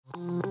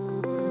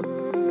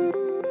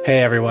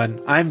Hey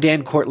everyone, I'm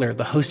Dan Kortler,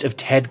 the host of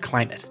TED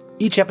Climate.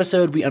 Each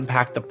episode, we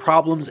unpack the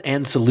problems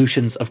and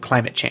solutions of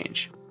climate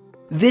change.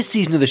 This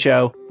season of the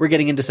show, we're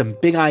getting into some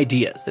big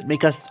ideas that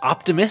make us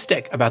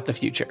optimistic about the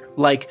future,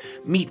 like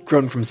meat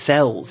grown from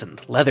cells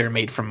and leather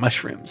made from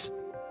mushrooms.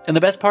 And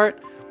the best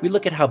part, we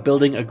look at how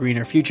building a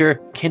greener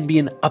future can be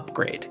an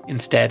upgrade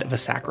instead of a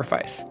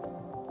sacrifice.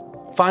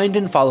 Find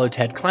and follow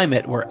TED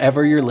Climate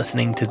wherever you're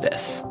listening to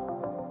this.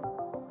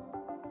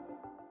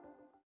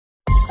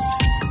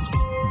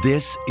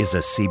 This is a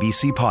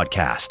CBC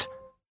podcast.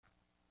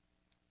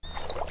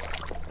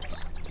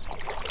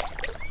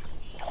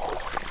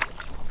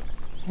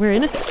 We're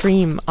in a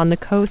stream on the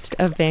coast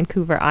of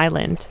Vancouver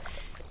Island,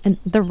 and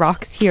the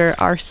rocks here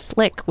are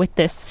slick with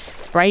this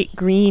bright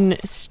green,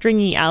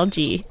 stringy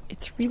algae.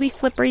 It's really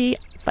slippery,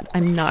 but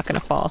I'm not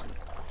going to fall.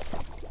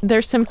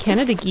 There's some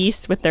Canada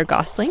geese with their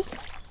goslings,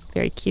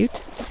 very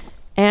cute,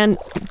 and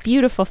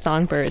beautiful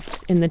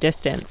songbirds in the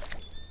distance.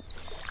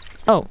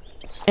 Oh,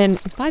 and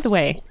by the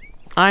way,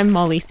 I'm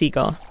Molly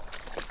Segal.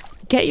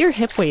 Get your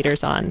hip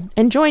waders on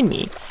and join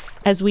me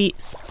as we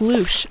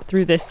sploosh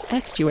through this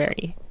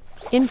estuary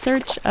in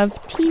search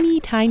of teeny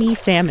tiny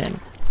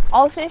salmon.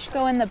 All fish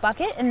go in the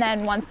bucket, and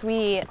then once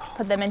we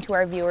put them into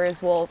our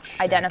viewers, we'll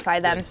identify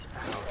them.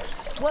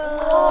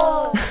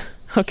 Whoa!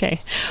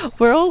 Okay,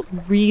 we're all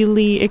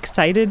really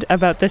excited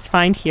about this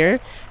find here,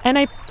 and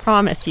I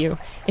promise you,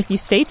 if you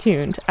stay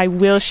tuned, I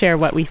will share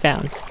what we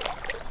found.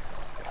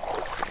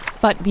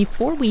 But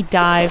before we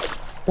dive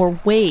or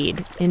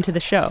wade into the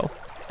show,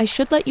 I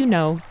should let you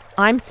know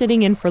I'm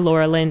sitting in for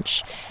Laura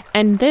Lynch,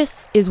 and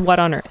this is What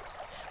on Earth,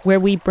 where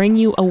we bring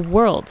you a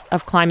world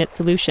of climate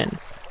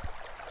solutions.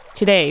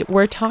 Today,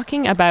 we're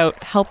talking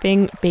about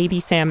helping baby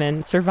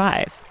salmon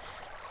survive.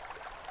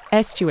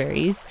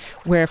 Estuaries,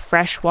 where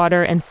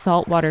freshwater and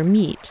saltwater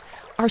meet,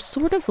 are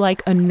sort of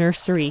like a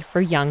nursery for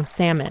young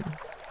salmon.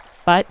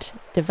 But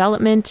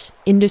development,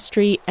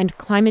 industry, and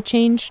climate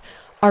change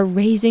are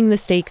raising the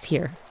stakes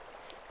here,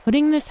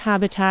 putting this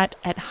habitat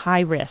at high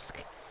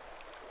risk.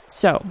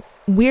 So,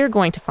 we're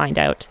going to find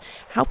out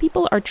how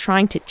people are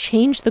trying to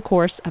change the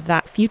course of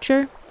that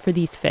future for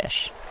these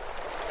fish.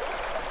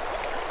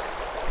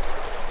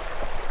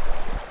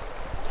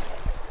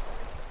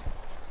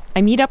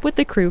 I meet up with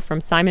the crew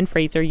from Simon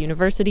Fraser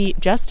University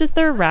just as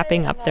they're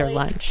wrapping up their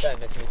lunch. Ben,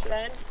 nice to meet you.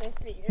 Ben, nice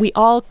to meet you. We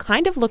all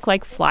kind of look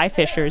like fly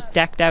fishers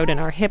decked out in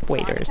our hip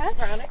waders.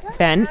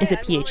 Ben is a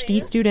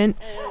PhD student,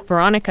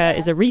 Veronica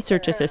is a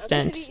research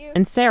assistant,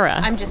 and Sarah...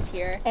 I'm just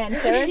here. And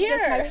Sarah's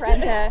just my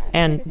friend.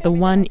 And the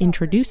one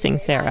introducing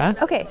Sarah...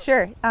 Okay,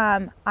 sure.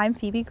 I'm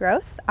Phoebe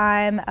Gross.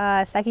 I'm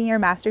a second-year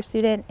master's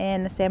student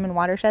in the Salmon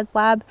Watersheds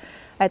Lab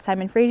at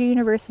Simon Fraser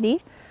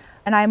University.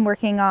 And I'm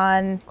working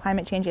on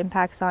climate change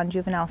impacts on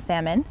juvenile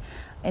salmon.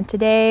 And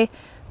today,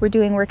 we're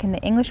doing work in the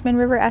Englishman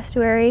River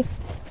estuary.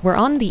 We're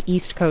on the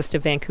east coast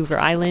of Vancouver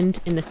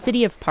Island in the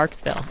city of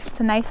Parksville. It's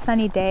a nice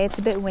sunny day. It's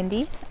a bit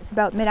windy. It's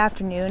about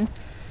mid-afternoon.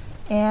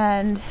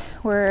 And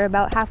we're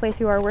about halfway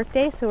through our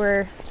workday, so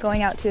we're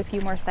going out to a few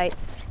more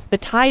sites. The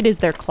tide is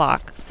their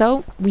clock,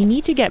 so we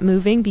need to get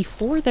moving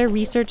before their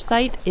research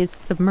site is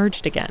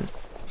submerged again.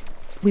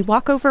 We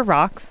walk over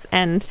rocks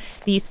and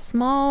these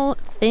small,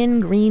 thin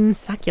green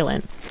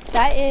succulents.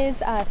 That is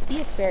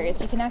sea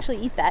asparagus. You can actually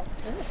eat that.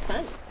 Oh,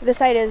 fun. The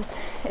site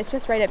it's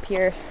just right up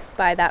here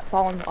by that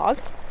fallen log.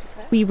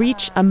 We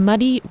reach a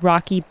muddy,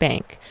 rocky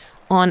bank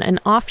on an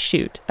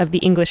offshoot of the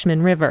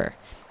Englishman River.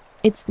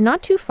 It's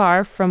not too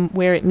far from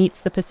where it meets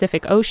the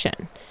Pacific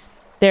Ocean.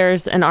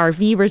 There's an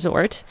RV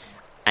resort,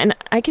 and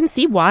I can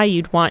see why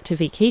you'd want to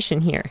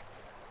vacation here.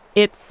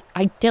 It's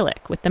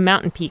idyllic with the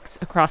mountain peaks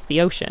across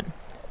the ocean.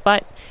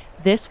 But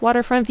this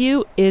waterfront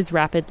view is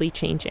rapidly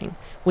changing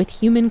with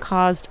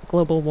human-caused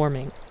global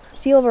warming.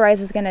 Sea level rise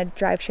is going to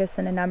drive shifts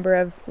in a number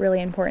of really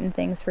important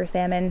things for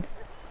salmon.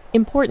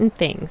 Important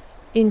things,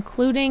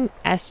 including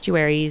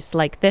estuaries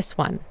like this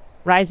one.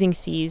 Rising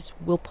seas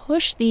will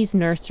push these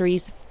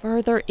nurseries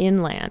further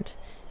inland.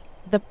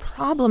 The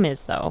problem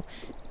is, though,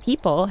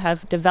 people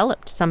have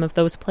developed some of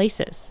those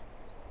places.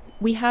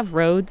 We have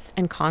roads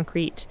and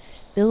concrete,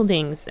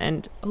 buildings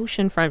and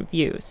oceanfront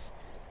views.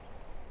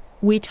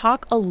 We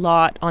talk a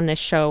lot on this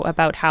show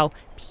about how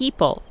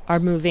people are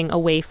moving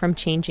away from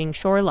changing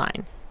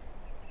shorelines.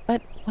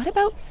 But what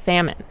about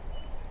salmon?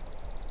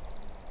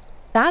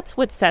 That's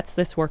what sets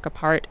this work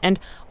apart,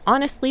 and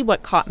honestly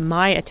what caught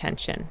my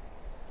attention.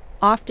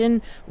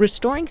 Often,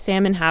 restoring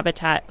salmon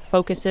habitat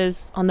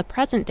focuses on the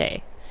present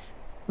day.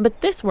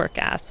 But this work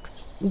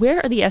asks,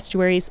 where are the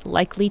estuaries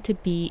likely to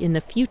be in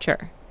the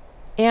future?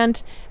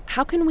 And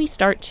how can we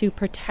start to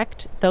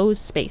protect those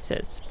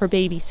spaces for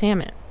baby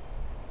salmon?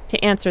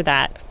 To answer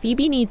that,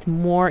 Phoebe needs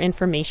more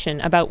information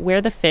about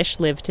where the fish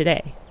live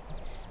today.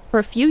 For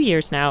a few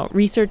years now,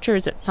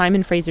 researchers at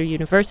Simon Fraser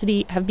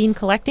University have been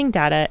collecting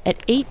data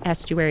at 8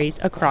 estuaries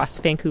across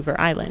Vancouver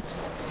Island.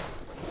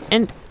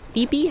 And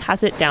Phoebe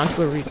has it down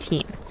to a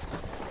routine.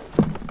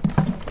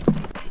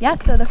 Yeah,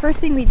 so the first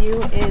thing we do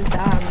is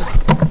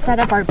set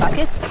up our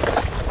buckets.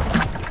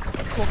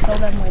 We'll fill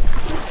them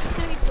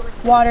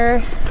with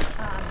water.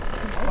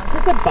 Once the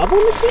this a bubble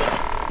machine?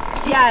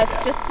 Yeah,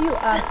 it's just to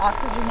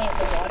oxygenate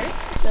the water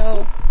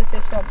so the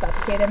fish don't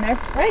suffocate in there.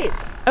 Right.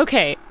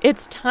 Okay,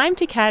 it's time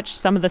to catch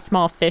some of the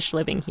small fish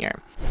living here.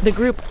 The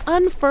group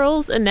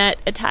unfurls a net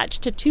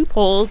attached to 2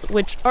 poles,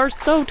 which are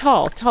so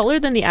tall, taller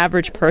than the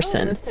average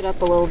person. Lift it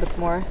up a little bit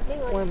more.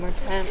 1 more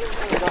time. There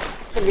we go.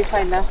 Should be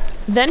fine now.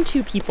 Then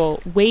 2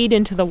 people wade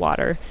into the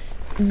water.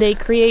 They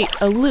create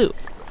a loop,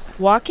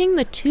 walking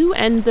the 2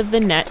 ends of the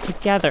net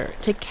together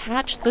to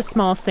catch the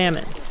small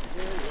salmon.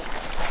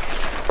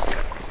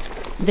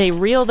 They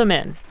reel them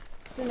in.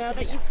 So now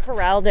that you've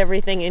corralled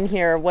everything in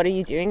here, what are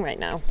you doing right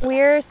now?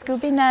 We're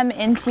scooping them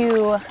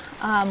into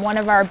one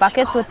of our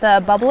buckets with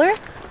the bubbler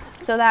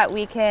so that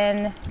we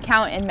can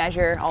count and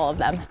measure all of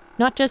them.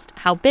 Not just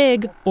how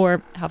big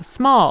or how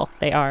small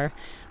they are,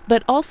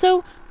 but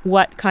also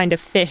what kind of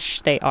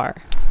fish they are.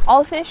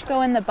 All fish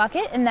go in the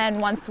bucket, and then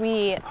once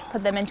we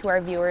put them into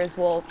our viewers,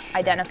 we'll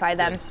identify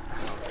them. So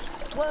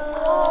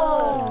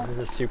this is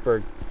a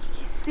super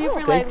Super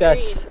I think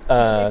that's,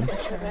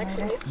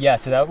 yeah,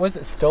 so that was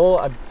still,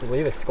 I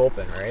believe, a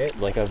sculpin, right?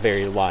 Like a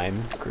very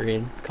lime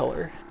green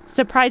color.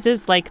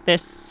 Surprises like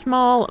this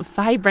small,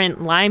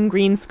 vibrant lime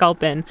green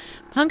sculpin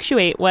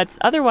punctuate what's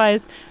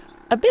otherwise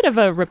a bit of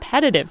a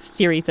repetitive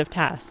series of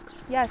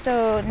tasks. Yeah,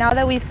 so now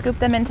that we've scooped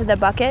them into the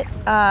bucket,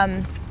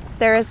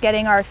 Sarah's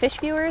getting our fish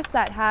viewers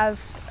that have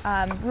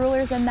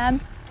rulers in them.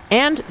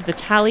 And the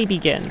tally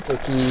begins.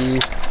 Sticky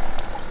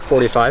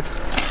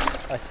 45.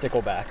 A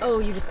stickleback. Oh,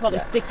 you just called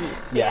them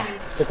stickies. Yeah.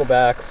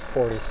 Stickleback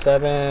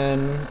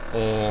 47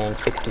 and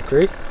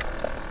 63.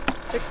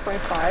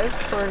 6.5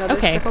 for another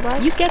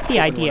stickleback. You get the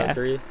idea.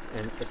 103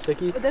 and a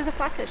sticky. But there's a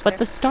flatfish But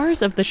the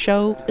stars of the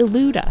show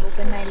elude us.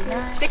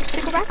 6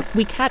 stickleback?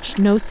 We catch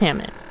no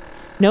salmon.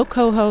 No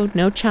coho,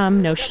 no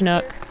chum, no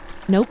chinook,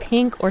 no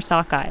pink or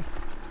sockeye.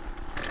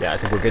 Yeah, I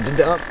think we're good to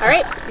dump. All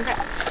right. Okay.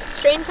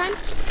 Strain time?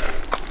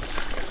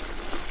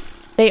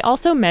 They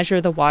also measure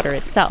the water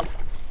itself.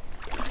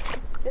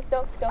 Just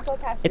don't go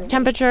past Its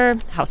temperature,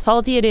 how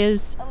salty it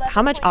is,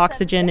 how much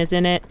oxygen is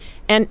in it,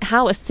 and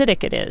how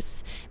acidic it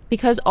is.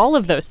 Because all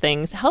of those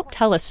things help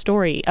tell a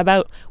story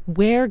about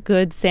where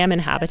good salmon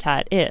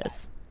habitat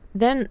is.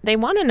 Then they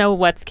want to know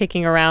what's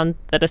kicking around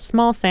that a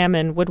small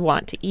salmon would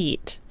want to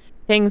eat.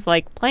 Things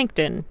like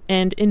plankton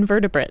and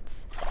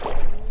invertebrates.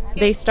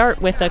 They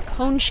start with a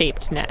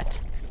cone-shaped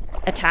net,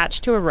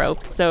 attached to a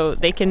rope so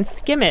they can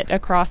skim it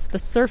across the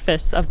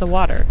surface of the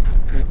water.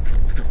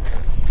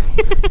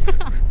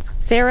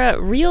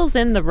 Sarah reels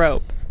in the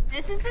rope.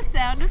 This is the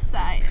sound of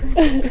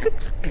science.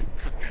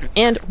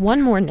 And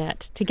one more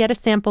net to get a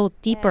sample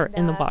deeper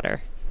in the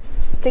water.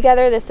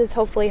 Together, this is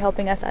hopefully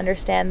helping us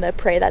understand the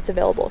prey that's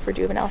available for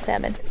juvenile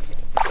salmon.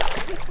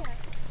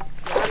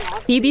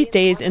 Phoebe's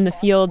days in the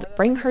field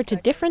bring her to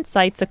different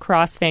sites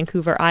across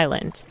Vancouver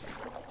Island.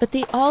 But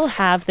they all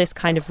have this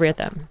kind of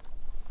rhythm.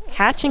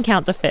 Catch and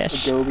count the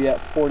fish. Adobe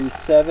at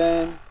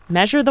 47.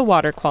 Measure the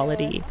water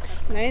quality.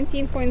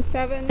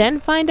 19.7. Then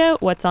find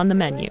out what's on the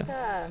menu.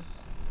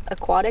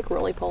 Aquatic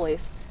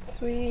roly-polies.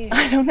 Sweet.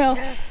 I don't know.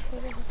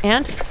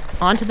 And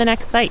on to the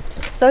next site.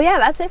 So yeah,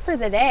 that's it for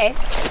the day.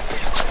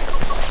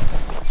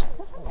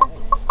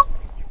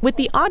 With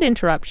the odd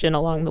interruption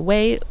along the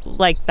way,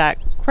 like that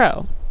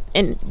crow.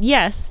 And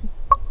yes,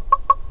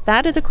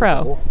 that is a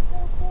crow.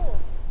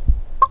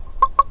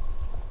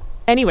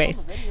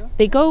 Anyways,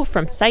 they go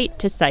from site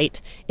to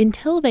site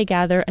until they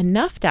gather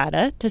enough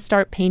data to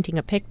start painting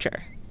a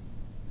picture.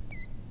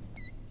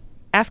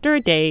 After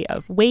a day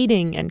of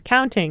waiting and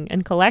counting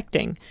and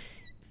collecting,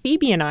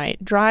 Phoebe and I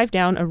drive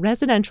down a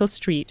residential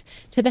street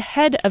to the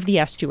head of the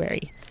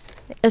estuary.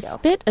 A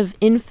spit of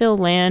infill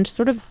land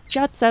sort of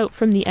juts out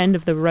from the end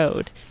of the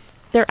road.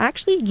 There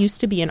actually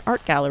used to be an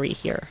art gallery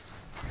here.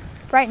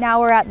 Right now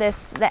we're at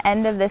the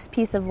end of this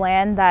piece of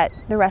land that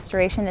the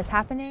restoration is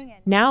happening.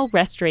 Now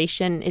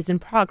restoration is in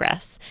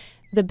progress.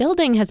 The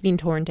building has been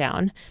torn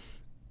down.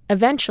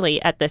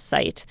 Eventually, at this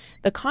site,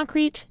 the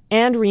concrete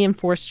and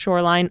reinforced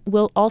shoreline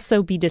will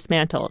also be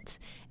dismantled,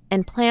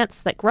 and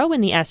plants that grow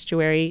in the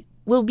estuary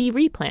will be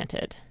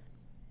replanted.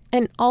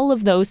 And all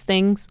of those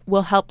things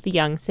will help the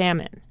young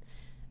salmon,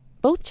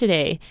 both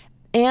today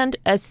and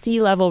as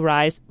sea level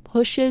rise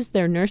pushes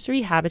their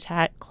nursery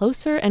habitat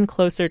closer and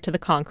closer to the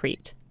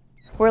concrete.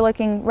 We're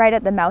looking right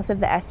at the mouth of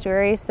the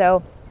estuary,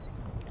 so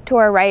to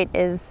our right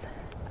is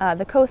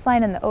the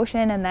coastline and the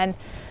ocean, and then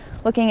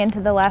looking into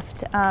the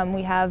left,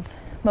 we have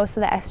most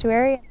of the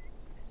estuary.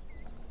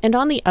 And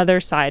on the other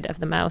side of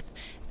the mouth,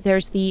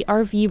 there's the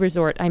RV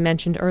resort I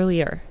mentioned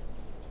earlier.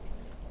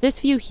 This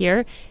view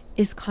here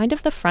is kind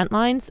of the front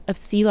lines of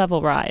sea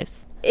level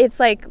rise. It's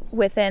like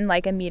within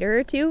like a meter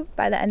or two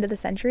by the end of the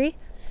century.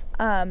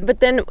 But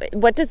then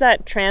what does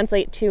that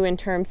translate to in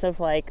terms of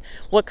like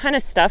what kind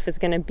of stuff is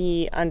going to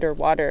be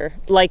underwater,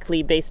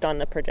 likely based on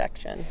the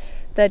projection?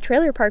 The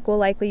trailer park will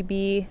likely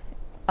be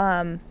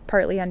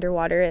partly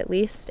underwater at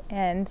least,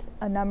 and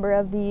a number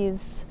of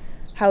these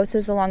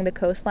houses along the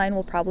coastline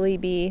will probably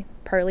be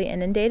partly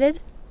inundated.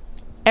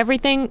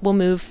 Everything will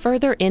move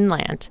further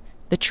inland,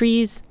 the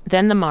trees,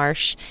 then the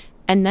marsh,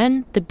 and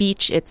then the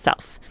beach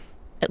itself.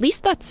 At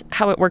least that's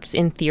how it works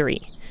in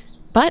theory.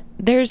 But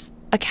there's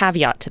a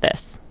caveat to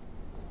this.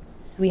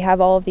 We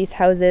have all of these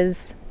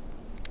houses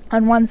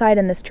on one side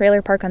and this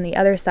trailer park on the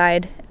other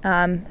side.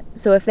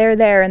 So if they're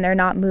there and they're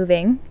not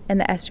moving and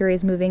the estuary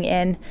is moving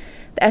in,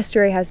 the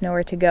estuary has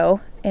nowhere to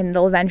go and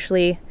it'll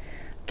eventually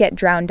get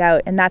drowned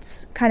out. And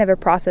that's kind of a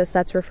process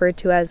that's referred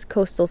to as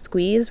coastal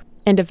squeeze.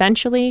 And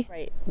eventually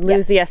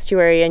lose the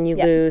estuary and you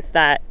lose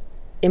that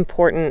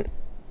important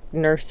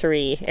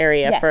nursery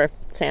area for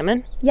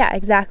salmon? Yeah,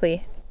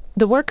 exactly.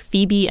 The work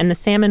Phoebe and the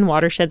Salmon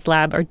Watersheds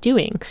Lab are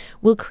doing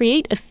will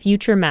create a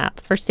future map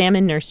for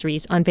salmon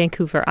nurseries on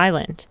Vancouver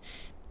Island.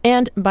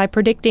 And by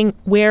predicting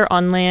where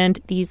on land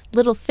these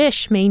little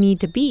fish may need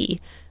to be,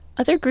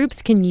 other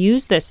groups can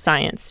use this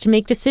science to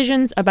make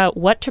decisions about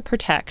what to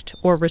protect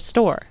or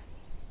restore.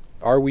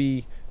 Are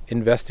we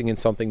investing in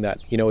something that,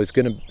 is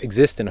going to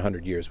exist in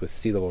 100 years with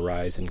sea level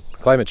rise and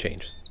climate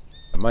change?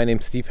 My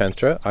name's Steve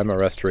Henstra. I'm a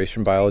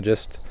restoration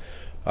biologist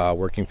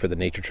working for the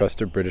Nature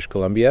Trust of British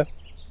Columbia.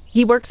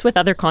 He works with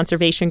other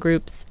conservation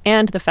groups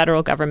and the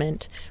federal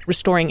government,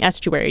 restoring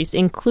estuaries,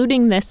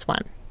 including this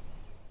one.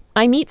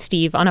 I meet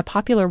Steve on a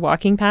popular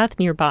walking path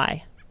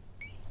nearby.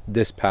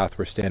 This path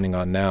we're standing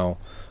on now,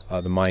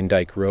 the Mine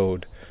Dyke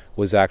Road,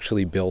 was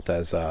actually built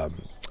as a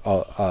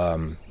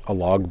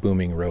log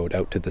booming road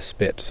out to the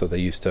spit. So they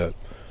used to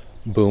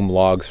boom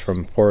logs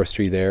from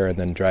forestry there and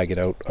then drag it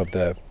out of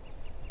the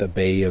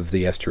bay of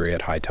the estuary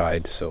at high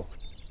tide. So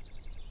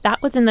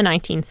that was in the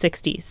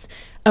 1960s.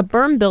 A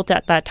berm built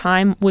at that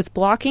time was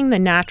blocking the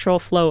natural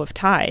flow of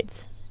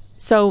tides.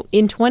 So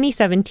in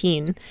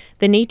 2017,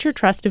 the Nature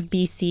Trust of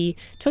BC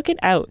took it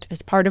out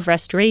as part of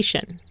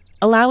restoration,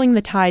 allowing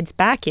the tides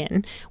back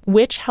in,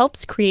 which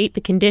helps create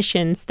the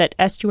conditions that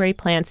estuary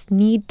plants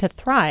need to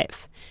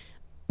thrive.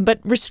 But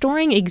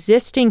restoring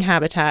existing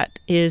habitat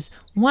is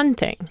one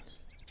thing.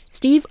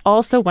 Steve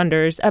also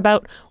wonders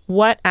about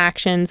what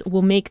actions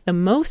will make the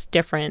most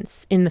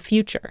difference in the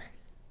future.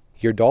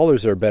 Your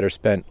dollars are better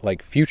spent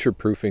like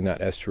future-proofing that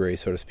estuary,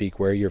 so to speak,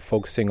 where you're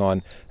focusing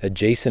on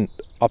adjacent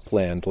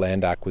upland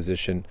land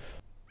acquisition.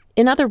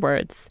 In other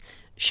words,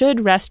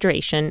 should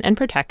restoration and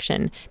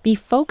protection be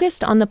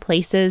focused on the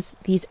places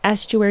these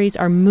estuaries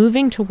are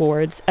moving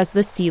towards as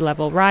the sea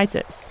level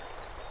rises?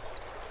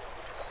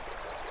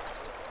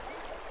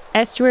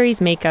 Estuaries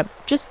make up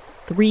just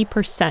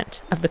 3%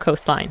 of the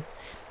coastline,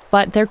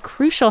 but they're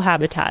crucial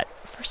habitat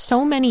for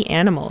so many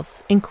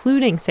animals,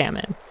 including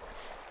salmon.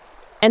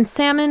 And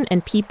salmon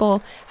and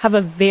people have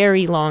a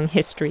very long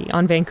history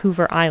on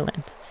Vancouver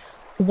Island,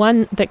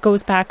 one that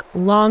goes back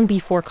long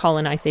before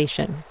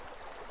colonization.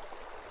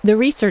 The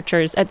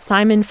researchers at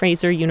Simon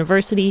Fraser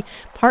University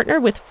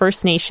partner with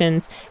First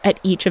Nations at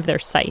each of their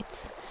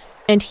sites.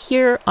 And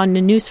here on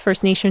Nanoose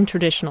First Nation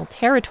traditional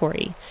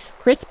territory,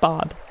 Chris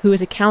Bob, who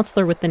is a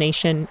counselor with the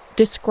nation,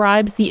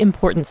 describes the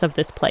importance of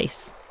this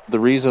place. The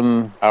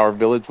reason our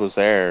village was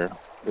there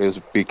is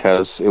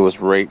because it was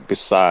right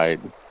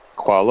beside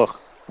K'ómoks,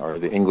 or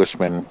the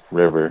Englishman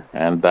River,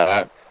 and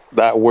that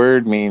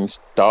word means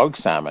dog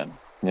salmon.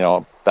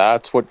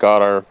 That's what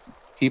got our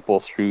people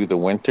through the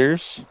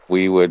winters.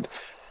 We would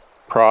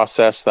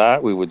process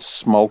that, we would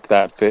smoke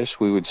that fish,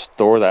 we would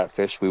store that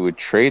fish, we would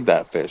trade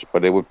that fish,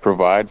 but it would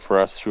provide for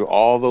us through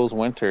all those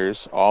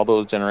winters, all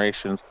those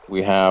generations.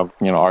 We have,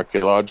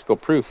 archaeological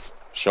proof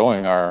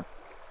showing our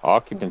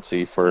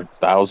occupancy for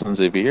thousands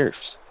of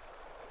years.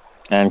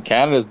 And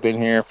Canada's been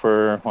here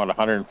for,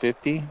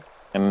 150?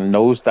 And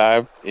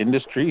nosedive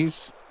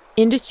industries.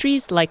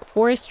 Industries like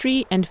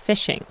forestry and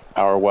fishing.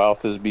 Our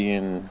wealth is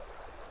being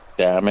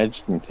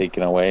damaged and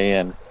taken away.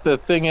 And the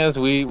thing is,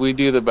 we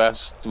do the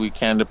best we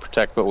can to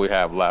protect what we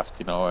have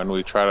left, and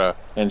we try to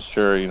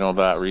ensure,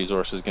 that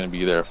resource is going to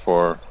be there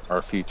for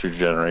our future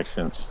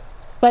generations.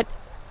 But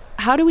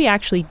how do we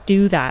actually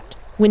do that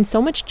when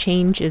so much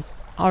change is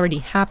already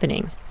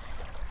happening?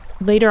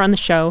 Later on the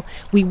show,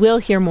 we will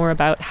hear more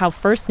about how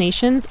First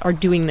Nations are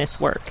doing this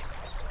work.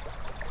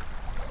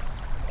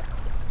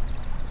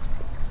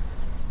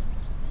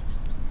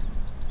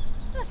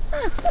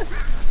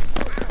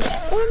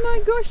 Oh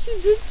my gosh,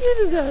 you did get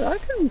it out. I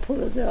couldn't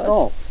pull it out.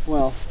 Oh,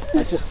 well,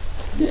 I just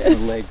need the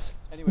legs.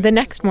 The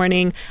next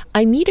morning,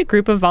 I meet a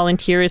group of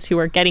volunteers who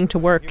are getting to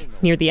work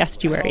near the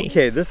estuary.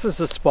 Okay, this is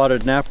a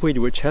spotted knapweed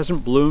which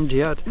hasn't bloomed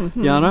yet,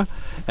 Yana,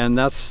 and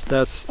that's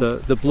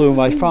the bloom.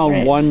 I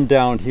found one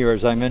down here,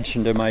 as I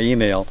mentioned in my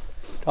email.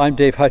 I'm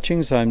Dave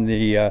Hutchings. I'm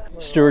the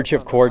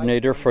stewardship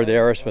coordinator for the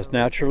Aerosmith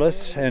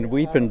Naturalists, and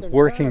we've been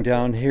working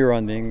down here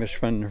on the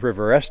Englishman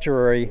River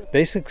estuary,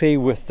 basically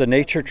with the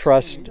Nature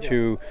Trust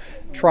to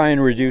try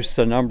and reduce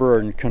the number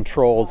and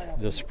control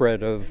the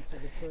spread of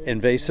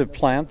invasive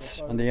plants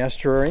on the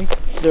estuary.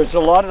 There's a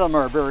lot of them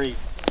are very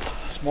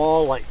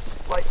small, like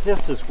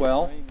this as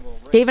well.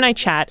 Dave and I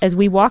chat as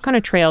we walk on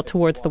a trail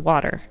towards the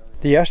water.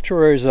 The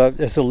estuary is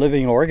a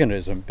living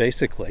organism,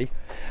 basically.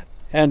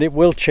 And it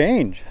will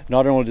change.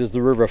 Not only does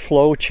the river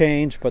flow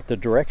change, but the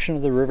direction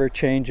of the river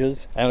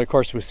changes. And of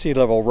course, with sea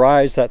level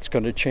rise, that's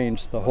going to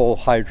change the whole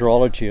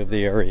hydrology of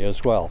the area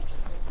as well.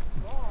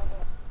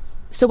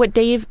 So what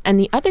Dave and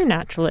the other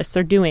naturalists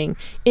are doing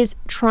is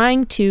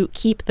trying to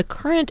keep the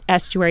current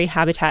estuary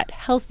habitat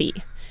healthy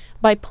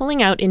by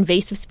pulling out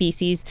invasive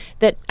species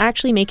that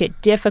actually make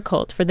it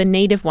difficult for the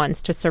native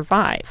ones to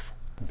survive.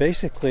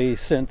 Basically,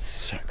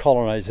 since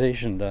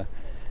colonization,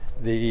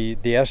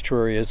 the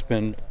estuary has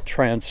been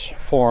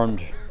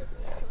transformed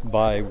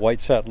by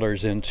white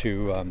settlers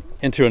into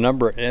a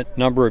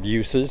number of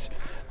uses.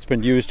 It's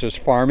been used as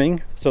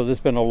farming, so there's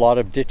been a lot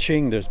of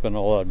ditching, there's been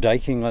a lot of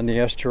diking on the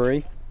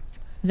estuary.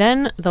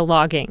 Then the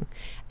logging,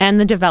 and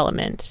the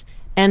development,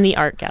 and the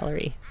art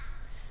gallery.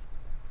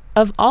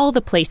 Of all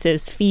the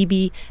places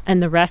Phoebe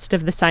and the rest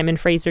of the Simon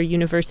Fraser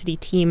University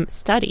team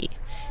study,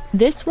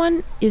 this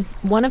one is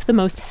one of the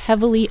most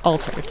heavily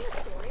altered.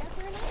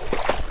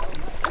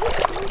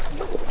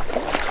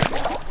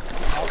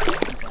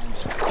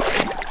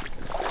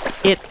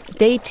 It's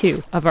day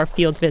 2 of our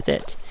field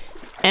visit,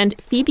 and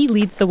Phoebe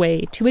leads the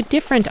way to a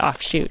different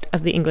offshoot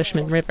of the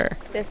Englishman River.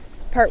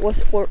 This part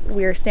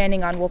we're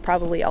standing on will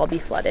probably all be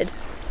flooded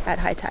at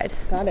high tide.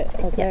 Got it.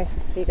 Okay.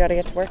 Yeah. So you got to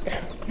get to work.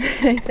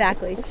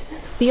 Exactly.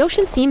 The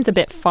ocean seems a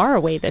bit far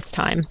away this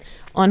time.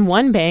 On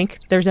one bank,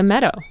 there's a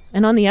meadow,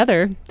 and on the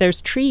other, there's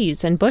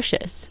trees and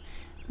bushes.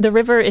 The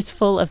river is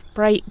full of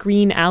bright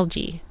green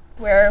algae.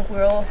 Where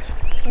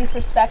we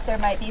suspect there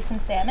might be some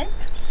salmon.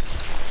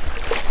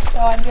 So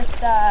I'm just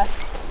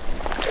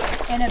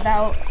in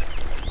about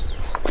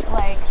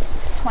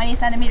 20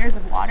 centimeters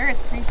of water.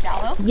 It's pretty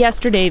shallow.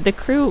 Yesterday, the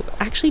crew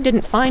actually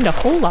didn't find a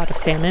whole lot of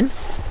salmon.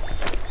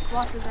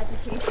 Lots of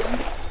vegetation.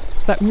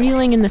 But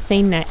reeling in the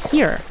same net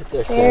here,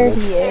 There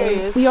he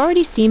is. we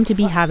already seem to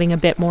be having a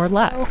bit more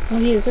luck. Oh,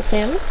 he is a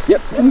salmon? Yep.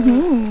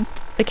 Mm-hmm.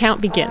 The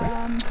count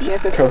begins.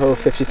 Coho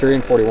 53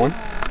 and 41.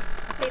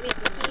 Maybe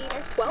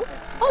 12?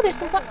 Oh, there's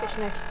some flatfish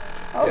in there.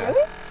 Oh, Yeah.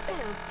 really?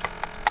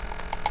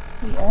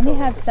 We only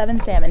have 7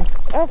 salmon.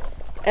 Oh,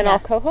 and all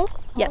coho?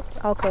 Yep,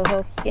 all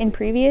coho. In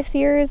previous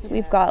years,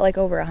 we've got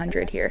over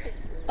 100 here.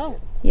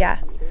 Oh. Yeah.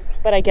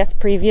 But I guess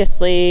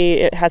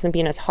previously it hasn't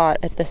been as hot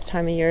at this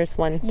time of year is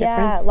one Yeah,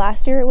 difference.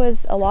 last year it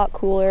was a lot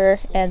cooler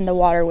and the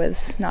water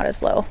was not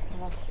as low.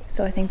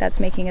 So I think that's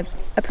making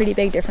a pretty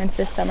big difference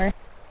this summer.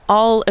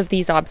 All of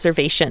these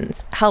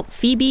observations help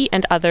Phoebe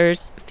and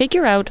others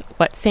figure out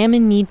what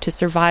salmon need to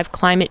survive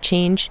climate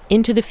change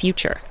into the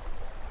future.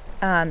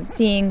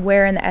 Seeing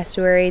where in the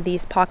estuary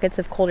these pockets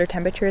of colder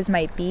temperatures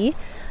might be,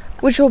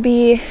 which will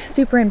be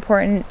super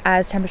important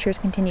as temperatures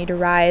continue to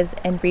rise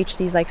and reach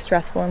these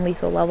stressful and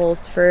lethal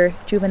levels for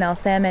juvenile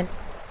salmon.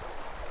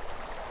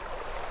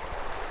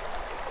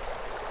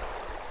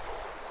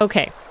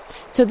 Okay,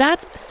 so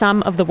that's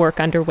some of the work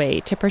underway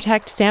to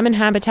protect salmon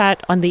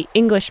habitat on the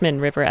Englishman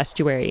River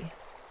estuary.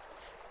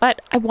 But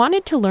I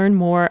wanted to learn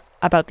more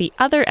about the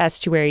other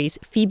estuaries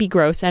Phoebe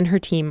Gross and her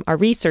team are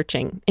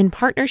researching in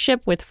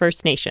partnership with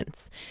First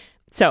Nations.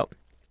 So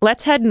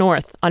let's head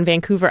north on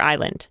Vancouver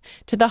Island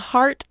to the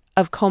heart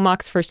of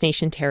K'ómoks First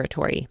Nation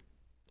territory.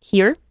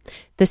 Here,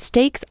 the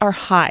stakes are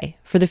high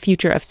for the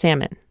future of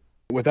salmon.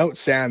 Without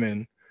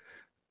salmon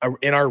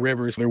in our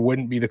rivers, there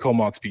wouldn't be the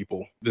K'ómoks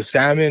people. The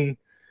salmon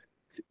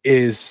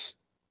is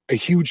a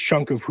huge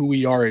chunk of who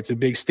we are. It's a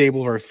big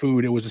staple of our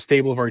food. It was a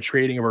staple of our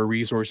trading of our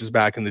resources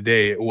back in the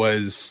day.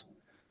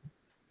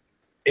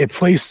 It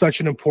plays such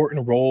an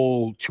important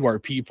role to our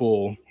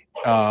people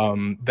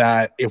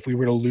that if we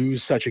were to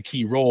lose such a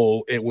key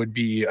role, it would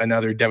be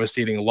another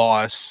devastating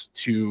loss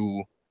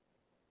to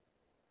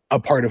a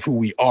part of who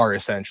we are,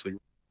 essentially.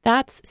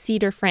 That's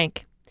Cedar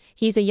Frank.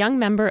 He's a young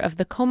member of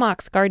the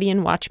K'ómoks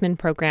Guardian Watchmen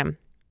program.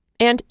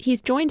 And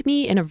he's joined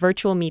me in a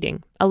virtual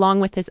meeting, along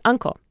with his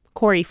uncle,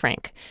 Corey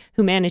Frank,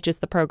 who manages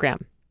the program.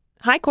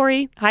 Hi,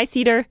 Corey. Hi,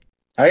 Cedar.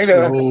 How you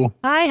doing? Hello.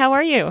 Hi, how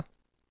are you?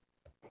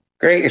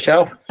 Great,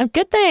 yourself? I'm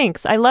good,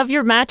 thanks. I love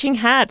your matching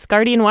hats,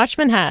 Guardian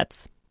Watchman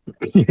hats.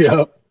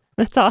 Yeah.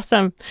 That's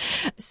awesome.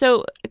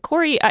 So,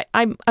 Corey,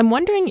 I'm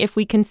wondering if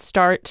we can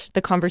start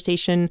the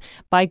conversation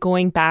by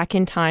going back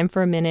in time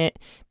for a minute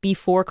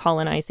before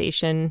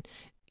colonization.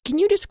 Can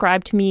you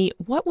describe to me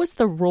what was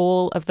the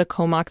role of the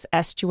K'ómoks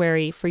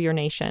estuary for your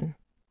nation?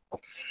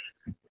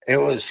 It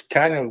was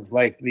kind of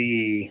like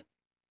the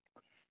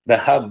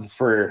hub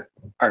for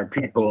our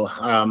people.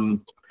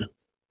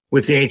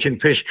 With the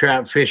ancient fish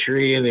trap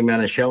fishery and the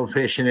amount of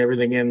shellfish and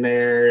everything in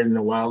there and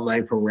the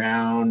wildlife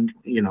around,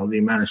 the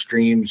amount of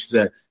streams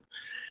that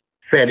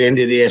fed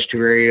into the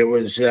estuary, it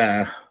was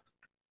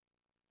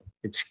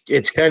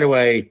it's kind of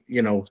why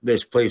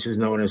this place is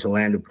known as the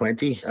land of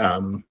plenty.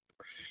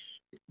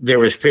 There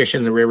was fish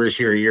in the rivers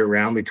here year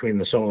round between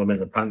the Solomon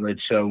and the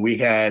Puntledge, so we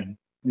had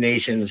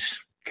nations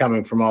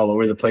coming from all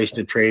over the place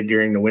to trade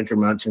during the winter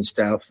months and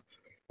stuff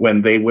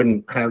when they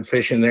wouldn't have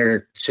fish in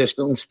their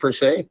systems per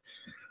se.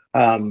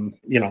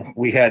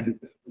 We had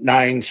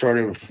 9 sort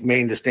of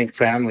main distinct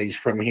families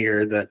from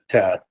here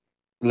that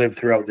lived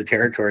throughout the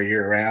territory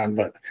year round,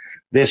 but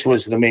this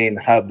was the main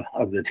hub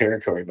of the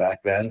territory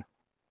back then.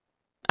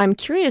 I'm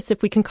curious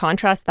if we can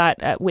contrast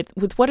that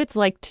with what it's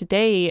like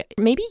today.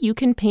 Maybe you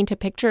can paint a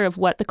picture of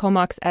what the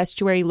K'ómoks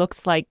estuary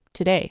looks like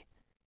today.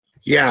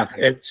 Yeah,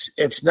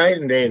 it's night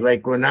and day.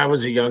 Like when I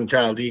was a young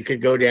child, you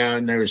could go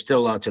down, there was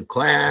still lots of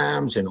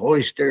clams and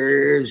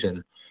oysters,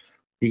 and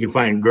you could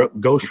find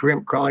ghost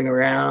shrimp crawling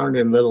around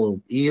and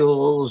little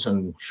eels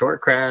and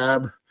short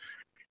crab,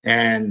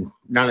 and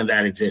none of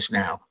that exists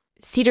now.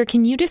 Cedar,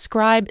 can you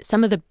describe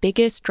some of the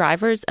biggest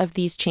drivers of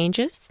these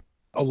changes?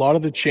 A lot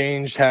of the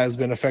change has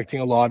been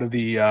affecting a lot of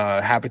the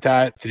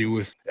habitat to do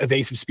with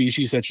invasive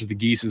species such as the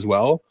geese as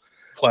well.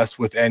 Plus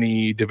with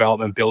any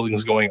development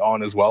buildings going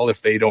on as well,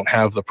 if they don't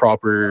have the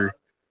proper,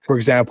 for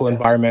example,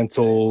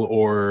 environmental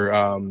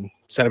or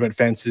sediment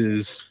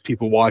fences,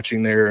 people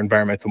watching their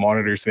environmental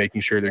monitors,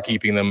 making sure they're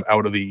keeping them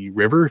out of the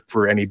river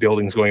for any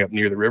buildings going up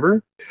near the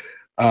river.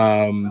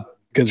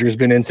 Because there's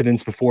been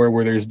incidents before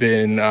where there's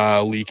been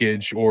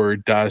leakage or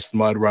dust,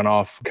 mud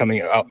runoff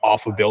coming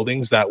off of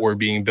buildings that were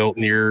being built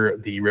near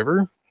the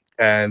river,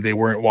 and they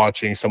weren't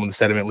watching some of the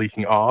sediment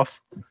leaking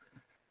off.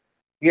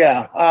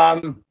 Yeah.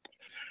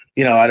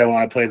 I don't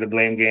want to play the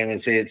blame game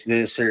and say it's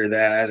this or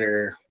that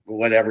or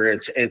whatever.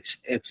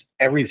 It's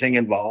everything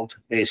involved,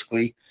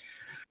 basically,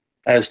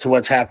 as to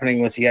what's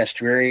happening with the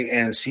estuary,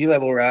 and sea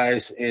level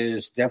rise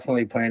is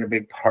definitely playing a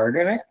big part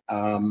in it.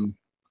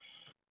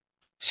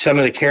 Some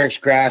of the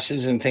carex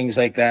grasses and things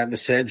like that, the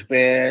sedge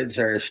beds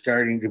are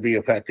starting to be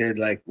affected,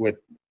 like with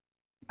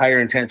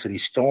higher intensity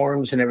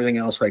storms and everything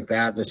else like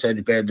that. The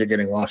sedge beds are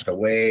getting washed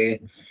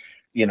away.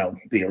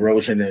 The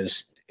erosion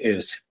is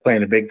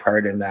playing a big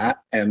part in that.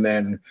 And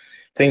then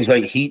things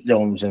like heat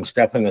domes and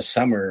stuff in the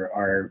summer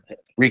are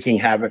wreaking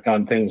havoc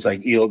on things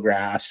like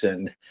eelgrass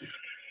and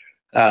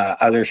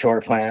other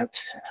shore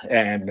plants.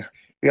 And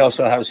we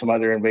also have some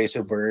other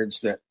invasive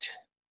birds that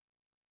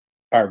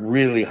are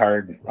really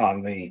hard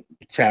on the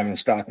salmon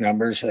stock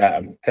numbers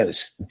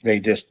because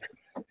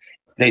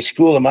they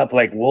school them up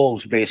like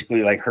wolves,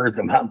 basically, like herd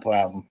them up,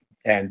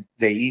 and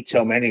they eat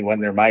so many when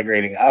they're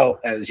migrating out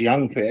as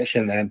young fish.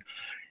 And then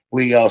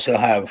we also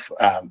have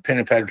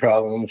pinniped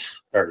problems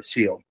or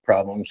seal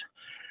problems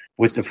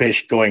with the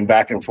fish going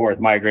back and forth,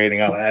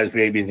 migrating out as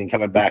babies and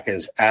coming back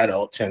as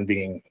adults and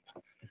being,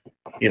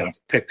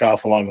 picked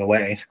off along the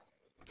way.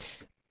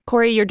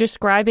 Corey, you're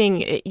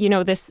describing,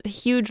 this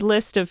huge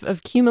list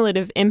of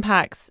cumulative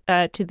impacts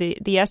to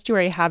the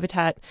estuary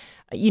habitat,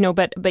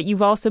 but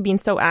you've also been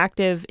so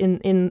active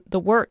in the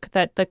work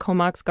that the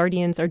K'ómoks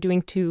Guardians are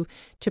doing to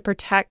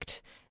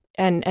protect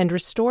and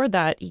restore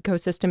that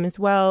ecosystem as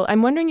well.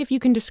 I'm wondering if you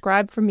can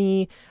describe for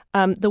me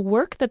the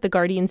work that the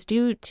Guardians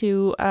do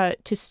to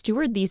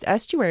steward these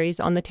estuaries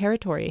on the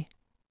territory.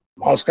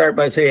 I'll start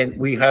by saying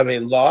we have a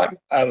lot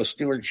of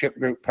stewardship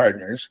group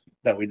partners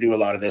that we do a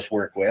lot of this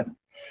work with.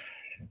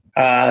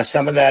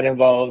 Some of that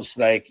involves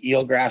like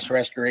eelgrass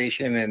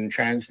restoration and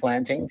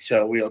transplanting.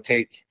 So we'll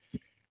take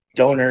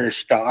donor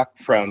stock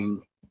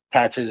from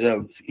patches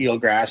of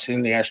eelgrass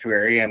in the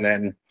estuary and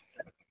then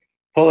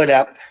pull it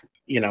up,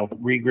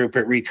 regroup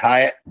it,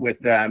 retie it with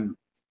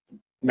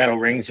metal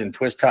rings and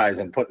twist ties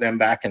and put them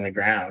back in the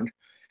ground.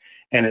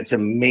 And it's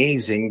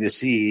amazing to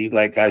see,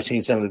 like I've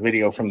seen some of the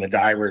video from the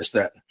divers,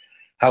 that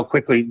how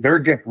quickly they're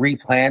just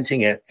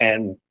replanting it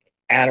and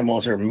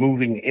animals are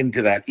moving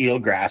into that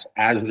eelgrass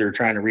as they're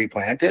trying to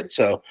replant it.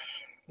 So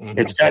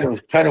it's kind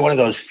of one of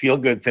those feel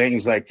good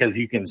things, like, because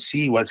you can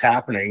see what's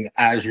happening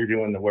as you're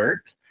doing the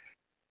work.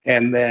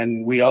 And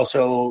then we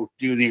also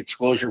do the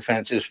exclosure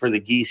fences for the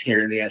geese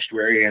here in the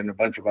estuary and a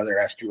bunch of other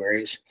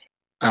estuaries.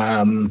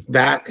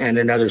 That and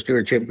another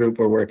stewardship group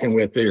we're working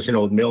with, there's an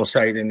old mill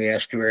site in the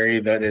estuary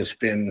that has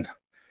been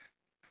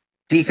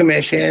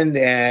decommissioned,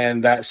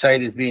 and that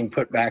site is being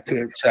put back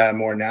to its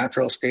more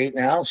natural state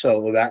now.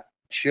 So that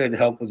should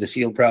help with the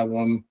seal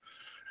problem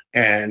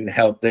and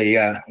help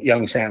the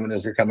young salmon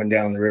as they're coming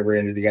down the river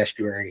into the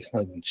estuary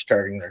and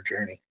starting their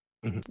journey.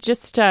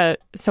 Just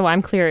so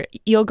I'm clear,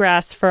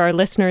 eelgrass, for our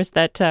listeners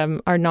that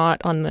are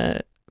not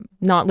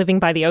living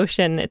by the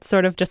ocean, it's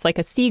sort of just like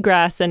a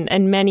seagrass,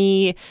 and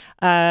many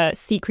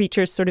sea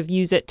creatures sort of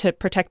use it to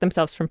protect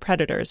themselves from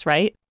predators,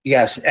 right?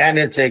 Yes, and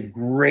it's a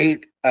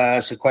great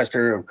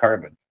sequester of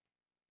carbon.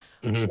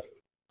 Mm-hmm.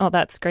 Oh,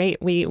 that's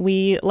great.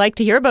 We like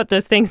to hear about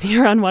those things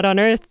here on What on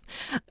Earth.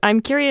 I'm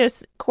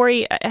curious,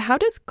 Corey, how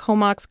does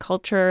K'ómoks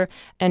culture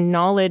and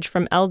knowledge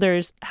from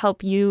elders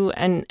help you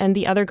and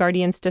the other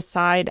guardians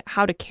decide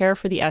how to care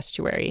for the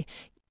estuary?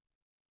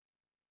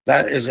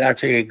 That is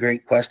actually a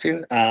great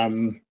question.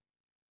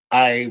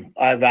 I've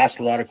asked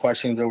a lot of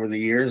questions over the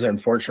years.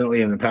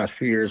 Unfortunately, in the past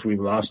few years, we've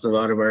lost a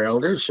lot of our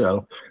elders.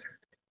 So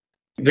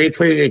they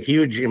played a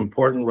huge,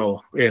 important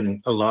role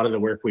in a lot of the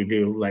work we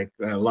do. Like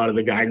a lot of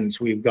the guidance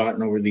we've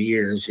gotten over the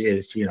years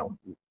is,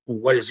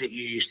 what is it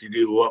you used to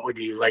do? What would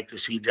you like to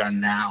see done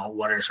now?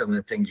 What are some of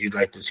the things you'd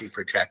like to see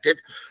protected?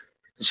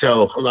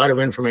 So a lot of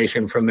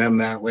information from them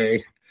that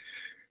way.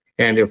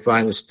 And if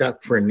I'm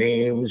stuck for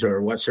names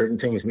or what certain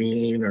things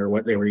mean or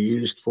what they were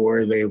used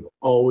for, they've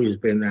always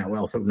been that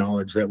wealth of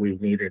knowledge that we've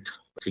needed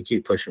to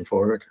keep pushing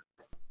forward.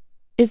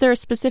 Is there a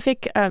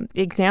specific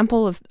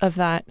example of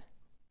that?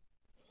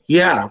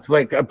 Yeah,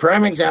 like a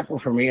prime example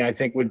for me, I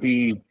think, would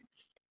be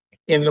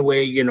in the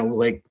way,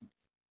 like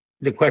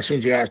the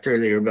questions you asked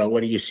earlier about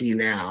what do you see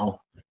now?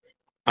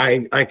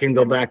 I can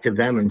go back to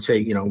them and say,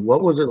 you know,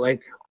 what was it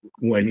like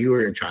when you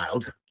were a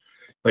child?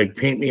 Like,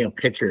 paint me a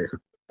picture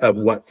of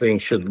what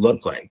things should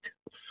look like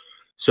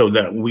so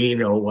that we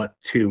know what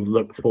to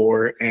look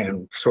for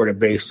and sort of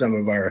base some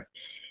of our,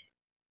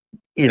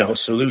 you know,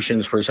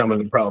 solutions for some of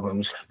the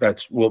problems.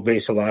 We'll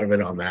base a lot of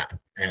it on that.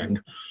 And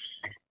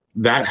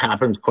that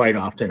happens quite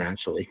often,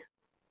 actually.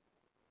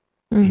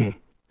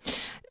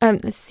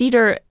 Mm-hmm.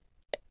 Cedar,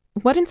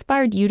 what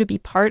inspired you to be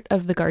part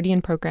of the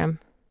Guardian program?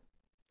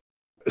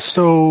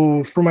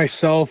 So for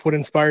myself, what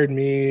inspired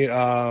me,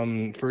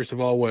 first of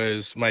all,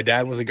 was my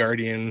dad was a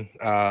guardian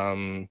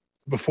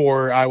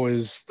before I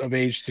was of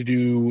age to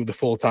do the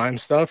full-time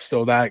stuff.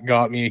 So that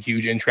got me a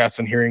huge interest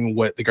in hearing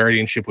what the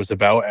guardianship was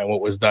about and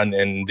what was done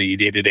in the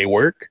day-to-day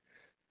work.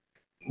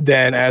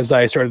 Then as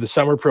I started the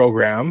summer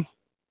program,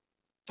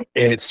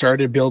 it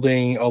started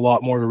building a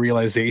lot more of a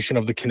realization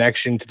of the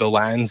connection to the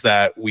lands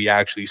that we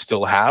actually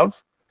still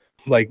have.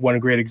 Like, one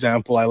great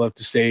example I love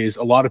to say is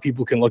a lot of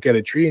people can look at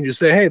a tree and just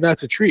say, hey,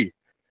 that's a tree.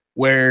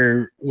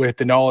 Where with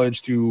the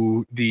knowledge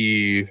through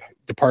the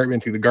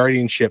department, through the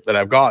guardianship that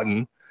I've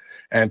gotten,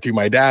 and through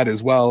my dad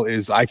as well,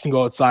 is I can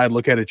go outside,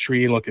 look at a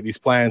tree and look at these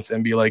plants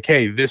and be like,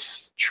 hey,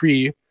 this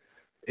tree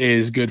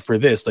is good for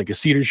this. Like, a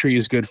cedar tree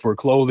is good for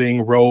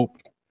clothing, rope,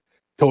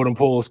 totem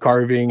poles,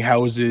 carving,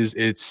 houses.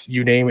 It's,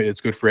 you name it,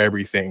 it's good for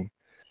everything.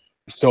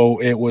 So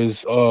it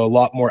was a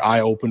lot more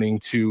eye-opening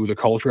to the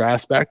culture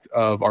aspect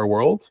of our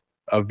world,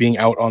 of being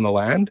out on the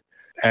land.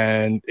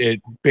 And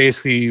it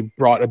basically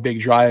brought a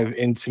big drive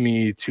into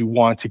me to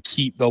want to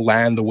keep the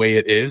land the way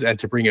it is and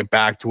to bring it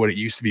back to what it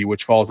used to be,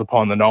 which falls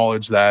upon the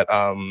knowledge that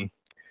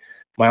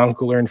my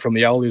uncle learned from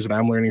the elders and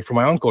I'm learning from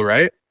my uncle,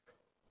 right?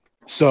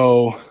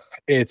 So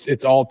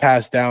it's all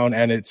passed down,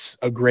 and it's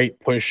a great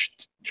push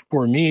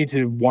for me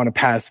to want to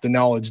pass the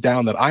knowledge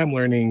down that I'm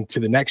learning to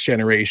the next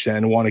generation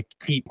and want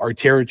to keep our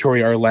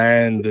territory, our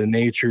land, the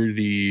nature,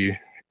 the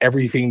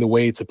everything the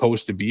way it's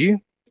supposed to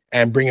be,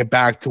 and bring it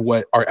back to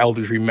what our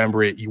elders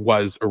remember it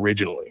was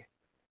originally.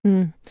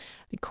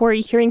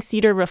 Corey, hearing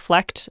Cedar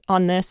reflect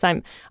on this,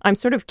 I'm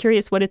sort of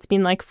curious what it's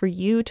been like for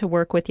you to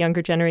work with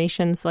younger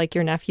generations like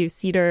your nephew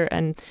Cedar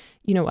and,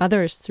 you know,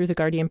 others through the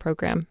Guardian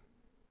program.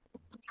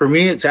 For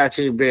me, it's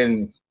actually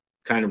been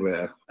kind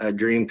of a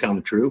dream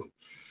come true,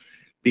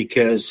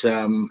 because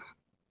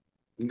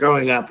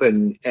growing up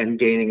and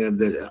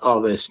gaining all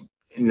this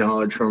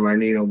knowledge from our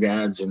Nino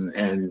Gads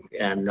and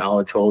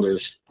knowledge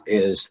holders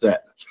is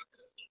that,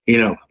 you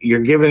know,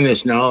 you're given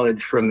this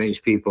knowledge from these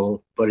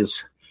people, but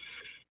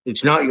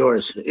it's not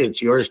yours.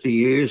 It's yours to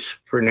use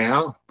for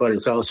now, but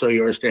it's also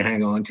yours to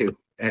hang on to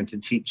and to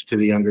teach to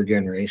the younger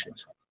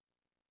generations.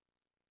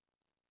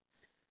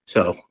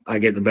 So I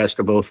get the best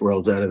of both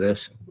worlds out of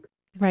this.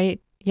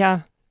 Right.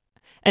 Yeah.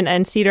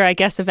 And Cedar, I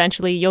guess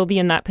eventually you'll be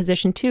in that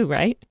position too,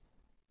 right?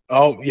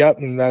 Oh, yep.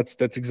 And that's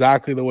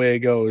exactly the way it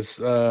goes.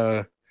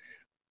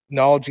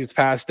 Knowledge gets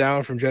passed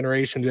down from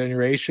generation to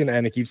generation,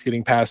 and it keeps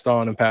getting passed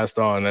on and passed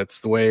on.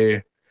 That's the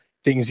way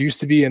things used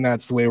to be, and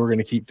that's the way we're going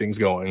to keep things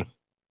going.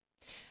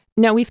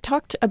 Now, we've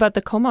talked about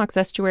the K'ómoks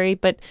estuary,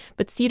 but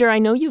Cedar, I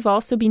know you've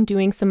also been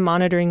doing some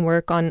monitoring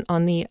work on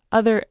the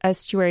other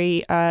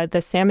estuary,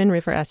 the Salmon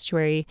River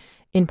estuary,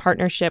 in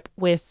partnership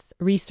with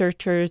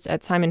researchers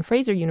at Simon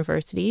Fraser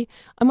University.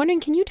 I'm wondering,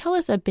 can you tell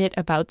us a bit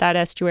about that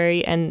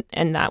estuary and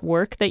that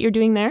work that you're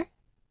doing there?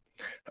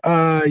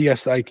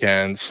 Yes, I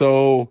can.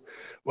 So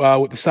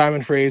with the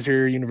Simon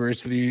Fraser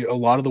University, a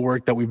lot of the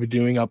work that we've been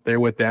doing up there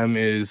with them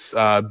is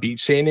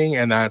beach seining,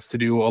 and that's to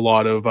do a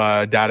lot of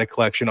data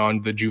collection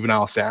on the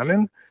juvenile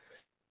salmon.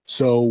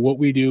 So what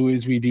we do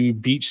is we do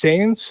beach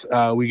seins.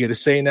 We get a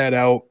seine net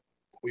out,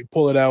 we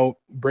pull it out,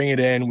 bring it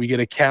in, we get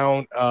a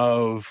count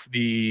of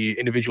the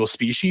individual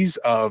species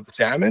of the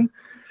salmon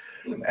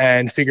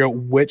and figure out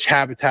which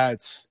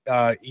habitats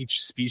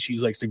each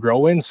species likes to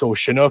grow in. So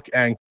Chinook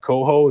and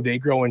coho, they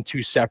grow in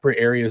two separate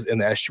areas in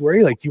the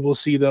estuary. Like, you will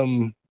see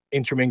them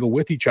intermingle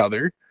with each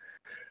other,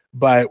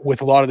 but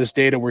with a lot of this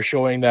data, we're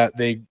showing that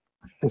they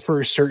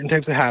prefer certain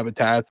types of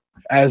habitats,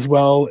 as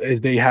well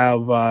as they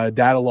have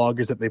data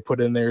loggers that they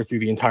put in there through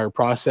the entire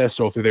process.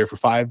 So if they're there for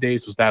 5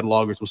 days, those data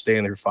loggers will stay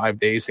in there for 5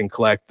 days and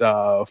collect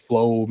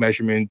flow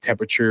measurement,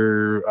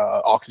 temperature,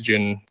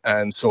 oxygen,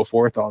 and so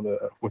forth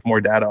with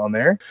more data on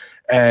there.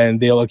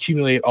 And they'll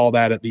accumulate all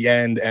that at the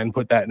end and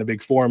put that in a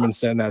big form and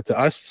send that to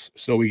us,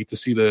 so we get to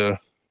see the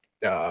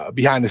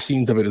behind the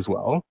scenes of it as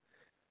well.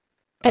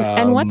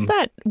 And what's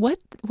that?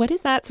 What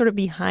is that sort of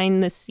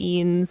behind the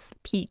scenes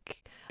peek?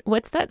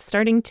 What's that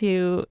starting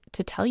to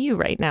tell you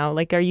right now?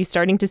 Like, are you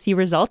starting to see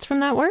results from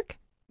that work?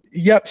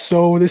 Yep.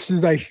 So this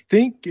is, I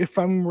think, if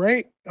I'm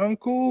right,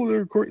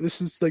 Uncle,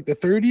 this is like the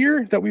third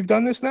year that we've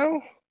done this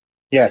now?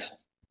 Yes.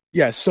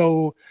 Yeah.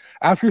 So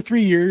after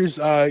 3 years,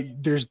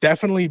 there's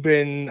definitely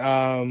been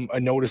a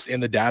notice in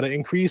the data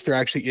increase. There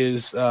actually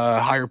is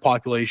a higher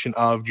population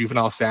of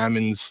juvenile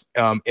salmons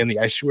in the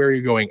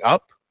estuary going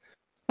up.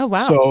 Oh,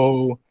 wow.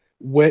 So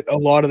what a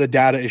lot of the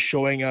data is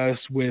showing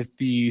us with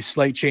the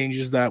slight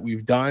changes that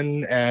we've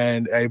done,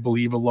 and I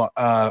believe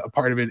a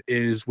part of it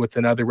is with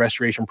another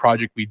restoration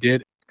project we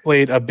did,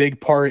 played a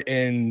big part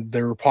in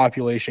their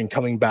population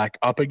coming back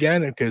up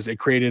again, because it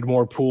created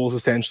more pools,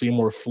 essentially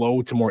more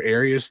flow to more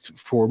areas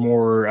for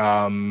more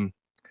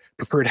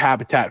preferred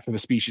habitat for the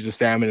species of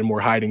salmon and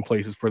more hiding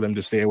places for them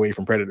to stay away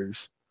from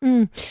predators.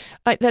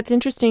 That's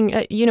interesting.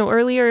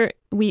 Earlier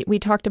we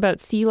talked about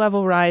sea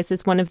level rise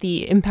as one of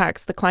the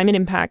impacts, the climate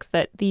impacts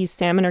that these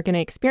salmon are going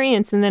to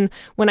experience. And then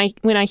when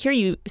I hear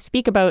you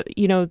speak about,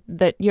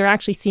 that you're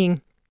actually seeing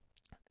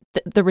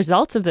the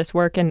results of this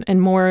work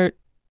and more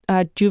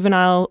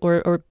juvenile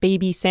or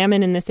baby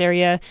salmon in this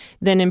area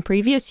than in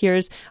previous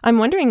years, I'm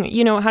wondering,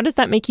 how does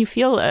that make you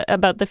feel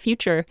about the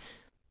future?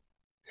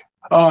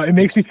 It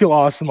makes me feel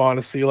awesome,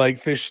 honestly. Like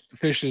fish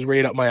is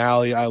right up my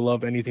alley. I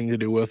love anything to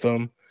do with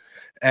them.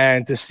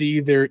 And to see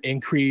an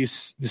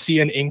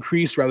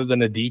increase rather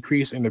than a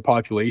decrease in their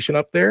population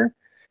up there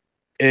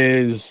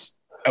is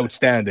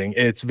outstanding.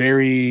 It's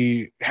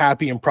very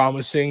happy and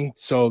promising,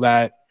 so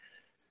that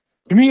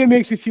to me, it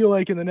makes me feel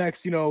like in the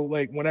next,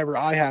 like whenever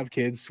I have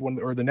kids,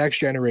 or the next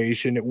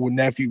generation,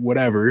 nephew,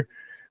 whatever,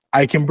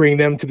 I can bring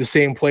them to the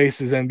same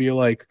places and be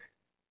like,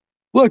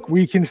 look,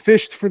 we can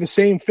fish for the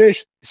same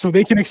fish, so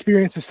they can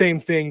experience the same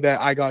thing that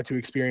I got to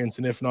experience,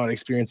 and if not,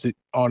 experience it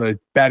on a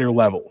better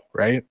level,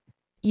 right?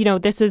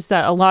 This is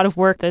a lot of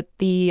work that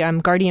the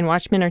Guardian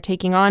Watchmen are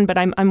taking on, but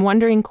I'm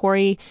wondering,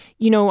 Corey,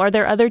 are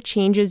there other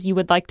changes you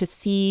would like to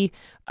see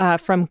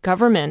from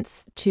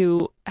governments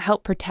to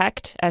help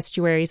protect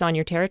estuaries on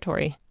your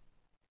territory?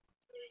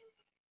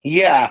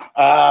 Yeah,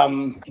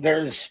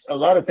 there's a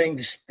lot of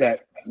things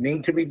that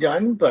need to be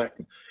done, but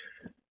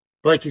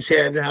like you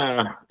said,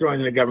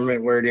 throwing the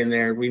government word in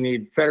there, we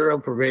need federal,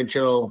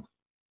 provincial,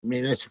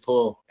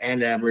 municipal,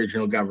 and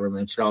Aboriginal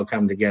governments to all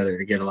come together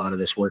to get a lot of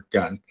this work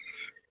done.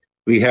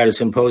 We had a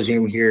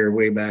symposium here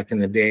way back in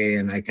the day,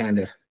 and I kind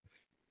of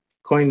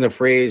coined the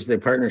phrase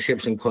that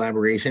partnerships and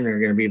collaboration are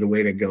going to be the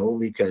way to go,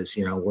 because,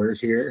 we're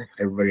here,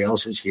 everybody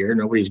else is here,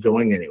 nobody's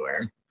going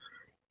anywhere.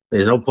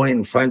 There's no point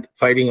in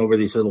fighting over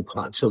these little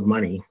pots of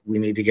money. We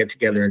need to get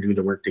together and do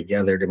the work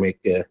together to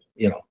make the,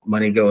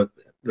 money go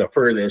the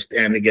furthest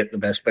and to get the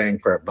best bang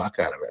for our buck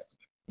out of it.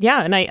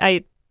 Yeah, and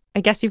I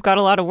guess you've got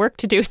a lot of work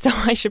to do, so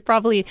I should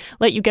probably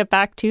let you get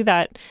back to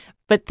that.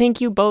 But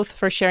thank you both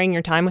for sharing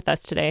your time with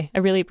us today. I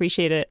really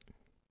appreciate it.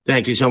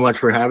 Thank you so much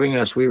for having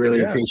us. We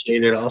really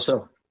appreciate it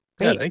also.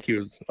 Great. Yeah, thank you. It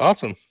was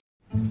awesome.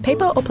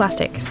 Paper or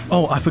plastic?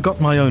 Oh, I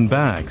forgot my own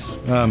bags.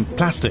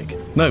 Plastic.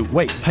 No,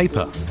 wait,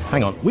 paper.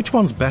 Hang on, which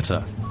one's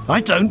better? I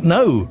don't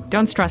know.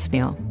 Don't stress,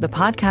 Neil. The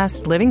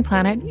podcast Living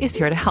Planet is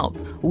here to help.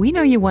 We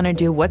know you want to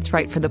do what's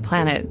right for the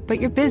planet,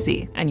 but you're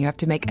busy and you have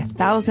to make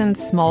 1,000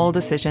 small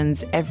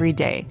decisions every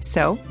day.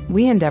 So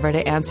we endeavor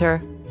to answer,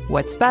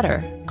 what's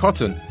better?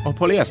 Cotton or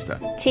polyester?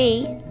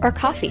 Tea or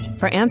coffee?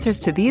 For answers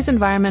to these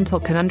environmental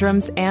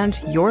conundrums and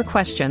your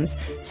questions,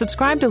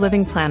 subscribe to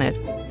Living Planet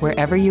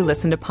wherever you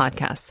listen to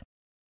podcasts.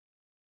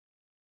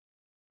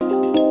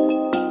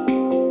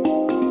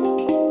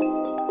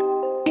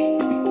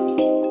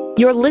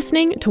 You're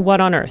listening to What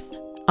on Earth?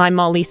 I'm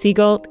Molly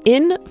Segal,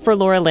 in for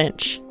Laura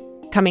Lynch.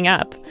 Coming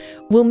up,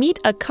 we'll meet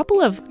a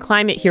couple of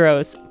climate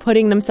heroes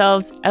putting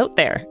themselves out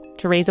there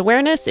to raise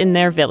awareness in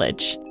their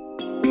village.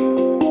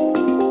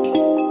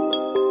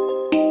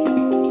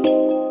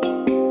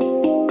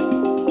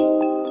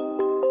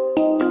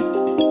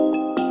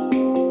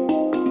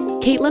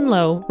 Caitlin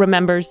Lowe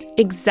remembers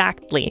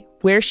exactly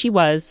where she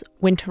was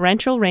when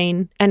torrential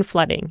rain and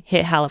flooding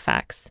hit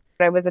Halifax.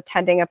 I was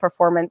attending a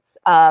performance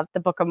of the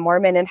Book of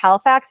Mormon in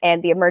Halifax,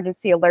 and the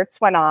emergency alerts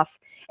went off,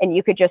 and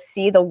you could just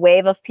see the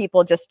wave of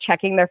people just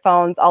checking their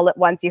phones all at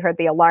once. You heard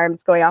the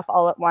alarms going off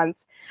all at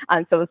once.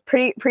 So it was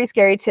pretty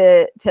scary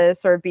to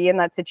sort of be in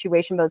that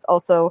situation, but it was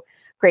also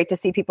great to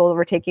see people who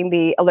were taking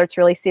the alerts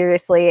really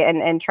seriously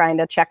and trying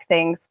to check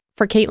things.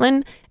 For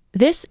Caitlin,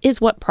 this is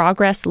what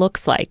progress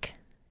looks like.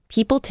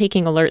 People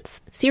taking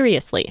alerts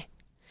seriously.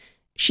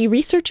 She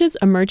researches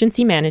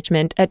emergency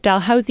management at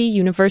Dalhousie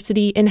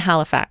University in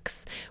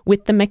Halifax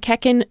with the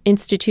McEachern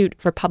Institute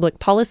for Public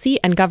Policy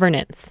and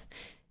Governance.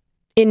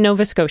 In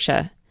Nova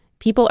Scotia,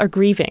 people are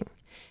grieving,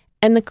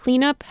 and the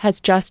cleanup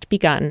has just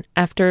begun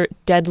after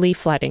deadly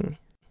flooding.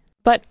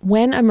 But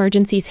when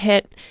emergencies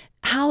hit,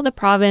 how the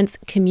province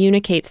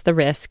communicates the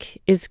risk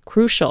is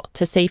crucial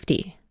to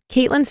safety.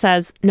 Caitlin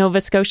says Nova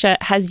Scotia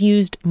has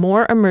used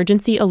more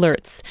emergency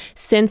alerts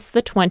since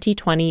the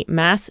 2020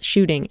 mass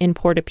shooting in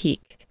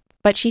Portapique.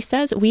 But she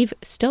says we've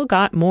still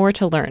got more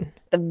to learn.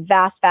 The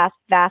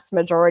vast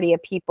majority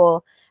of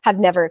people have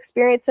never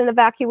experienced an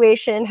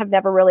evacuation, have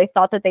never really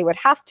thought that they would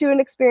have to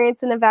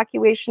experience an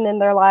evacuation in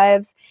their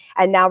lives.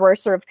 And now we're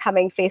sort of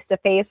coming face to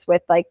face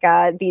with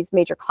these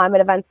major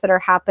climate events that are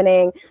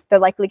happening. They're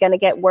likely going to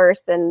get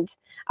worse. And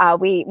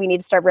we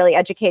need to start really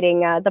educating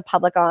the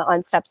public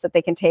on steps that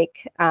they can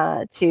take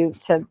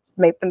to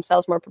make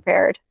themselves more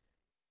prepared.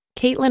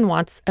 Caitlin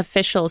wants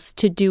officials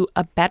to do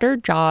a better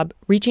job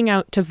reaching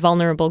out to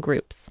vulnerable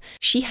groups.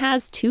 She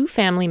has 2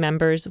 family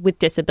members with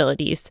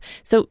disabilities,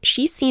 so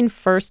she's seen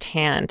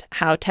firsthand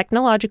how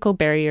technological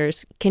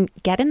barriers can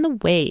get in the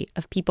way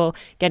of people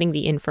getting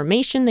the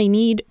information they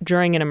need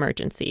during an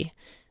emergency.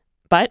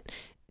 But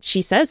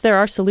she says there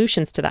are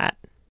solutions to that.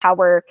 How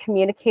we're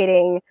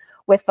communicating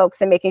with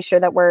folks and making sure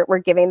that we're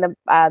giving the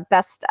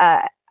best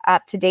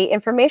up-to-date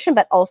information,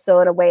 but also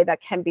in a way that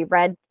can be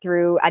read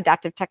through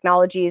adaptive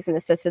technologies and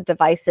assistive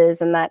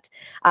devices, and that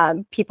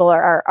people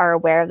are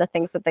aware of the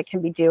things that they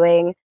can be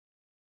doing.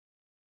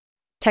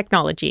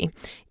 Technology,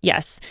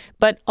 yes,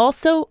 but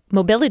also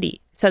mobility,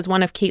 says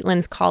one of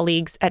Caitlin's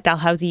colleagues at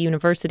Dalhousie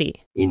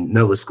University. In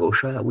Nova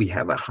Scotia, we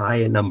have a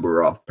higher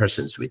number of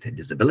persons with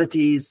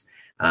disabilities,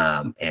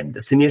 and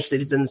the senior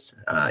citizens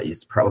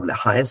is probably the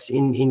highest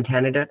in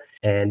Canada.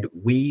 And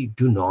we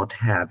do not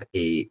have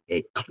a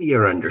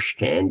clear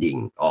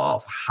understanding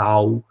of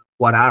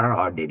what are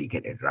our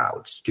dedicated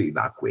routes to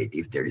evacuate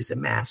if there is a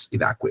mass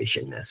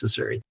evacuation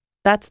necessary.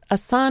 That's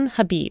Asan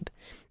Habib.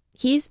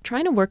 He's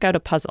trying to work out a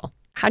puzzle.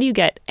 How do you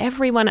get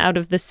everyone out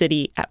of the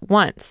city at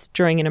once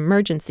during an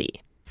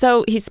emergency?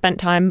 So he spent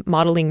time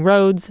modeling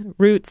roads,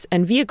 routes,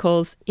 and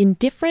vehicles in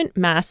different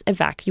mass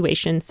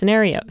evacuation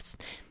scenarios.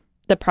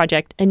 The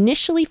project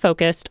initially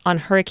focused on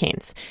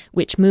hurricanes,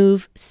 which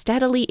move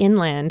steadily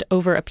inland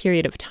over a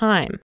period of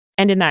time.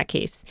 And in that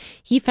case,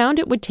 he found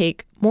it would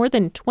take more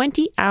than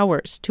 20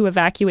 hours to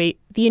evacuate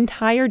the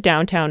entire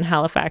downtown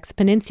Halifax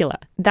Peninsula.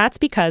 That's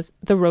because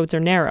the roads are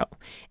narrow,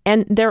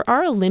 and there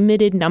are a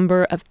limited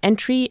number of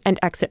entry and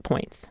exit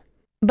points.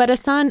 But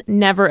Asan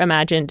never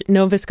imagined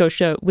Nova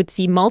Scotia would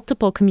see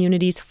multiple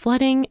communities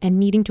flooding and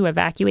needing to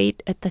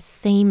evacuate at the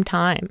same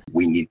time.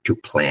 We need to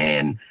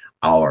plan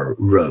our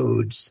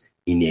roads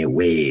in a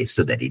way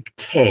so that it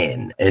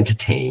can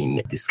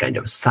entertain this kind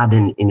of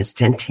sudden,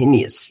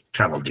 instantaneous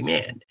travel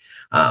demand,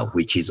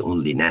 which is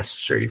only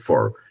necessary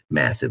for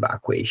mass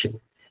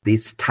evacuation.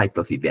 These type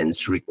of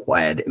events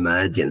required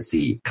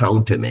emergency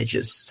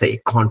countermeasures, say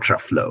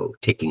contraflow,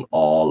 taking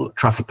all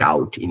traffic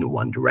out in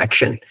one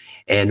direction.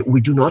 And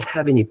we do not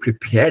have any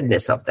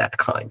preparedness of that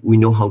kind. We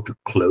know how to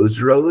close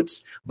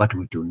roads, but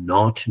we do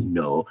not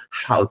know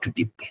how to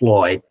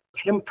deploy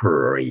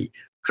temporary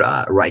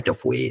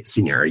right-of-way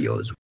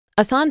scenarios.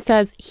 Asan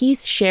says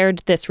he's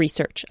shared this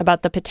research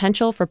about the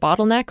potential for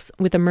bottlenecks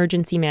with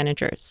emergency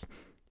managers,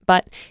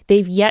 but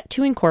they've yet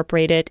to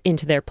incorporate it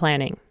into their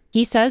planning.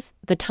 He says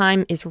the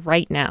time is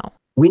right now.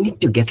 We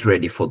need to get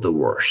ready for the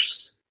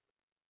worst.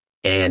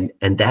 And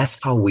that's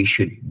how we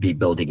should be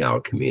building our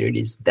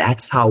communities.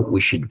 That's how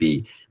we should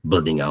be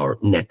building our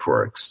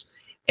networks.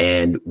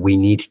 And we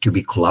need to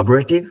be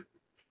collaborative,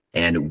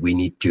 and we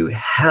need to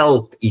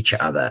help each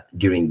other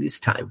during this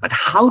time. But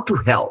how to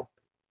help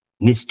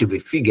needs to be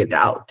figured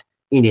out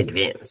in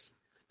advance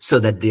so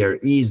that there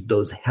is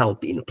those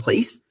help in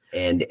place.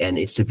 And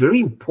it's a very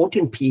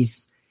important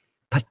piece,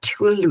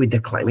 particularly with the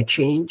climate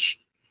change.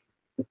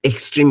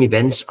 Extreme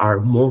events are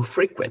more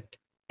frequent.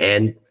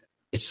 And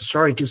it's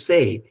sorry to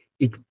say,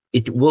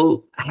 it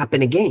will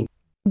happen again.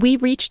 We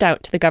reached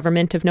out to the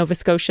government of Nova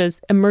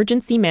Scotia's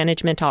Emergency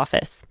Management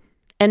Office,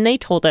 and they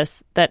told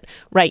us that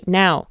right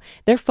now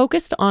they're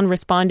focused on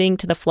responding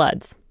to the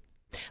floods,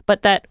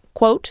 but that,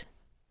 quote,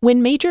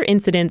 when major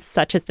incidents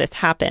such as this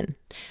happen,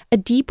 a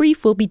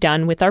debrief will be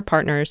done with our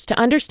partners to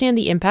understand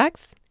the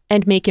impacts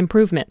and make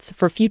improvements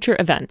for future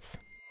events.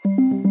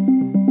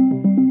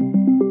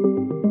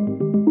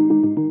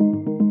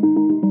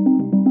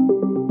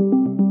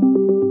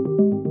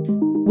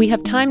 We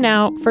have time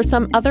now for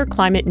some other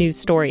climate news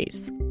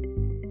stories.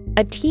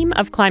 A team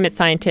of climate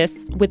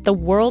scientists with the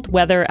World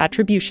Weather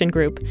Attribution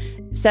Group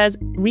says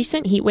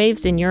recent heat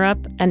waves in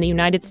Europe and the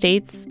United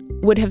States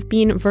would have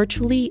been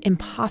virtually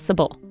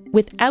impossible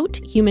without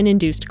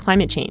human-induced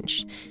climate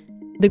change.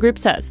 The group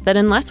says that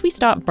unless we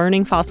stop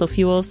burning fossil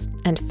fuels,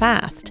 and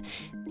fast,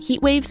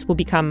 heat waves will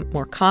become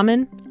more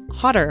common,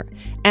 hotter,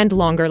 and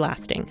longer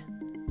lasting.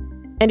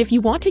 And if you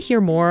want to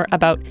hear more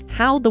about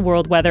how the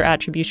World Weather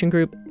Attribution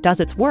Group does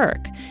its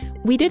work,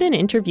 we did an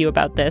interview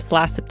about this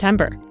last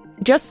September.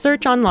 Just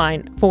search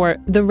online for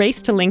The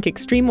Race to Link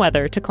Extreme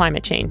Weather to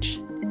Climate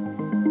Change.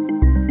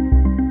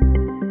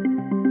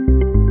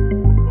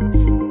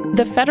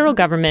 The federal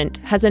government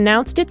has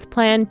announced its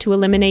plan to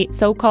eliminate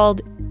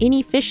so-called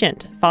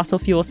inefficient fossil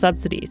fuel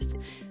subsidies.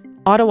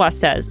 Ottawa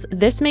says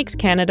this makes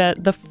Canada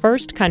the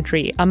first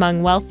country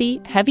among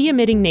wealthy,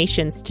 heavy-emitting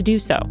nations to do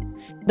so.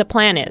 The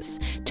plan is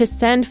to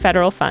send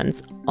federal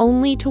funds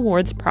only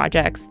towards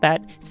projects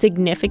that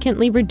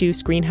significantly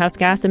reduce greenhouse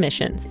gas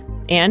emissions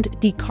and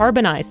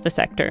decarbonize the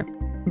sector.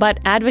 But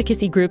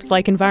advocacy groups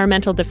like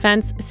Environmental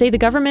Defense say the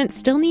government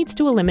still needs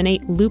to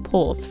eliminate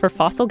loopholes for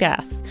fossil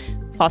gas,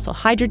 fossil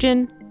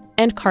hydrogen,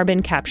 and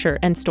carbon capture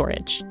and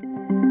storage.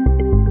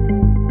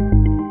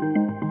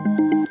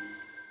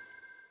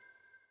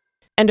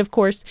 And of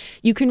course,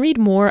 you can read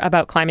more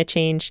about climate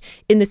change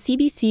in the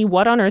CBC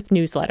What on Earth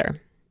newsletter.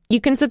 You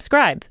can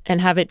subscribe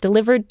and have it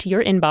delivered to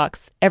your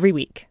inbox every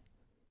week.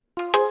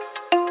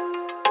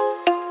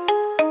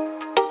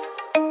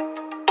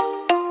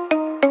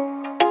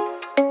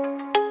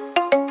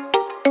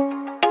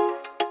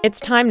 It's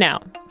time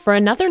now for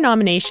another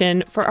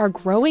nomination for our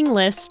growing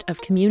list of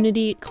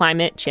community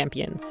climate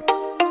champions.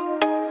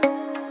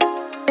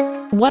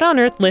 What on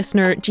Earth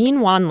listener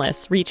Jean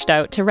Wanless reached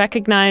out to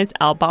recognize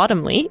Al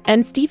Bottomley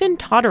and Stephen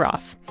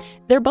Todoroff.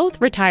 They're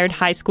both retired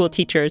high school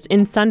teachers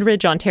in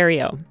Sundridge,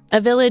 Ontario, a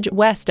village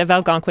west of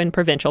Algonquin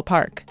Provincial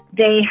Park.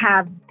 They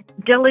have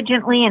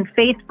diligently and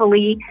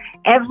faithfully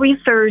every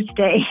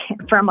Thursday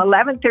from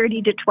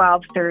 11:30 to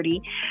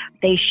 12:30.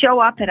 They show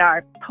up at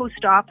our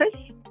post office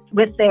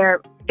with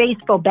their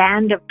faithful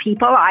band of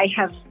people. I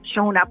have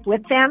shown up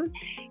with them,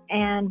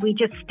 and we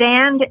just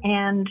stand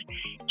and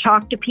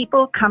talk to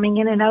people coming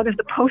in and out of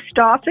the post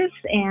office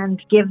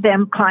and give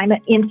them climate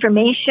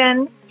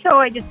information. So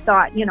I just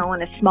thought,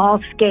 on a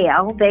small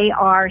scale, they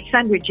are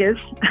Sundridge's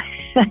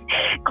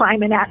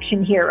climate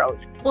action heroes.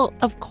 Well,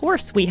 of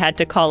course we had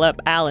to call up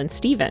Al and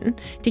Stephen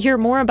to hear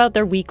more about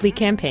their weekly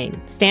campaign,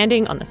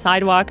 standing on the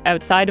sidewalk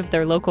outside of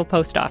their local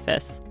post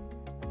office.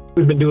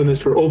 We've been doing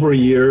this for over a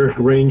year,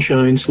 rain,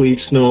 shine, sleet,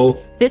 snow.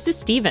 This is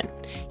Stephen.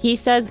 He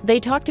says they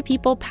talk to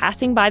people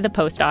passing by the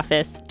post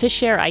office to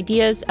share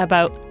ideas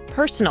about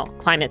personal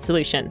climate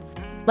solutions,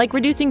 like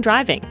reducing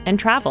driving and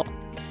travel.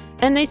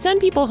 And they send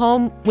people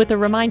home with a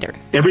reminder.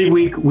 Every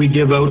week we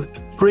give out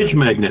fridge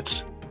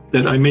magnets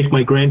that I make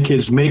my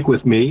grandkids make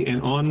with me,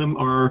 and on them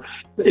are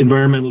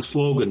environmental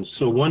slogans.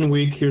 So one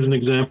week, here's an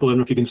example, I don't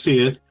know if you can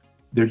see it.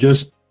 They're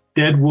just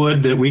dead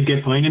wood that we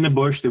find in the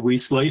bush that we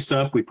slice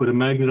up, we put a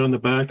magnet on the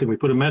back, and we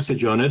put a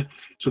message on it.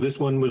 So this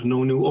one was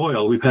no new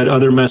oil. We've had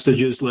other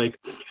messages like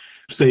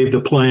save the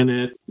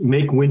planet,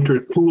 make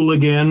winter cool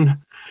again,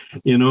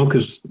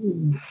 because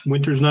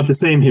winter's not the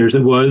same here as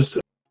it was.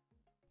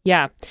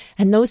 Yeah,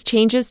 and those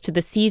changes to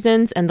the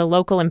seasons and the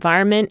local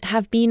environment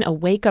have been a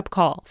wake-up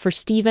call for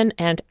Stephen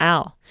and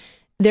Al.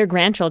 Their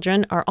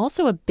grandchildren are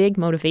also a big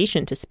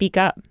motivation to speak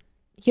up.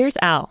 Here's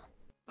Al.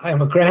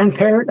 I'm a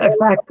grandparent. In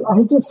fact,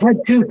 I just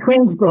had 2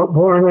 twins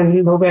born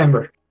in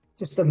November.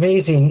 Just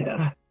amazing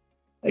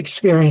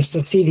experience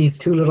to see these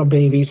 2 little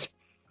babies.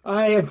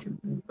 I have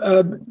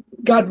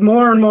got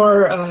more and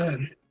more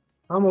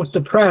almost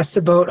depressed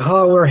about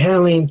how we're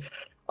handling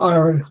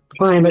our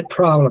climate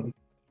problem.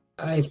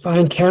 I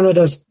find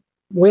Canada's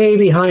way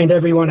behind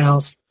everyone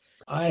else.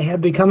 I have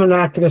become an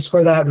activist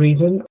for that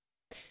reason.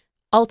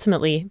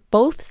 Ultimately,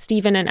 both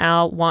Stephen and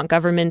Al want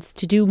governments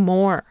to do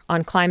more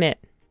on climate.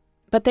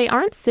 But they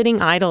aren't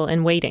sitting idle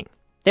and waiting.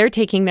 They're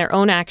taking their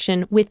own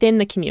action within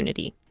the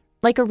community,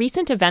 like a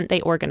recent event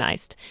they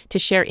organized to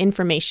share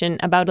information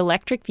about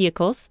electric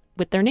vehicles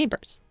with their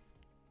neighbors.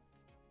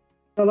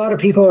 A lot of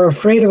people are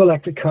afraid of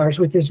electric cars,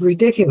 which is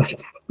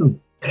ridiculous.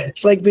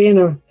 It's like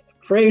being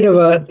afraid of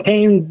a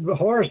tame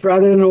horse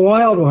rather than a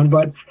wild one.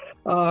 But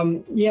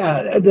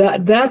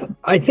that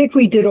I think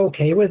we did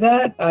okay with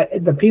that.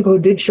 The people who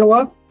did show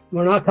up,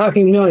 we're not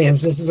talking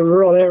millions. This is a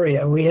rural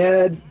area. We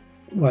had,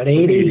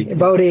 80?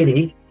 About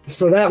 80.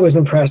 So that was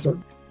impressive.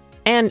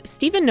 And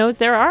Stephen knows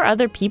there are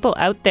other people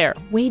out there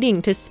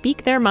waiting to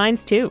speak their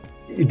minds too.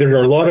 There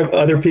are a lot of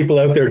other people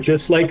out there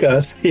just like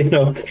us,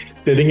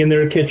 sitting in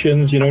their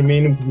kitchens,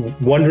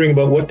 wondering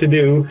about what to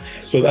do.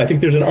 So I think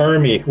there's an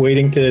army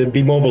waiting to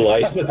be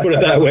mobilized. Let's put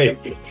it that way.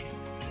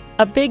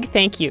 A big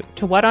thank you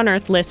to What on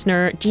Earth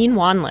listener Jean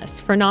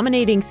Wanless for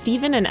nominating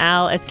Stephen and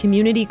Al as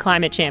community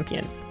climate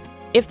champions.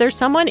 If there's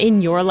someone in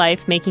your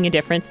life making a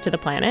difference to the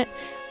planet,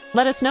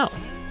 let us know.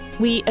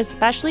 We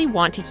especially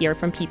want to hear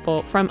from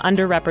people from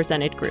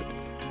underrepresented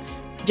groups.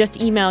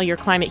 Just email your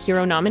climate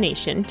hero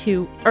nomination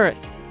to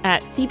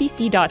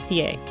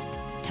earth@cbc.ca.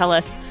 Tell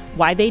us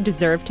why they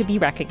deserve to be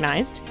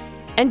recognized,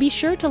 and be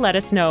sure to let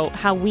us know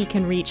how we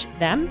can reach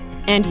them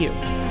and you.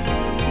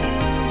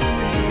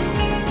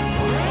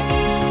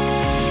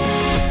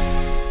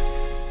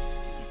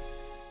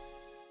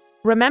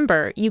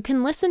 Remember, you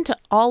can listen to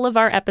all of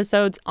our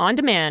episodes on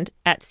demand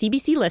at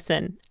CBC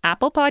Listen,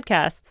 Apple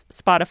Podcasts,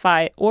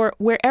 Spotify, or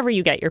wherever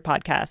you get your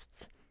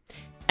podcasts.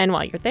 And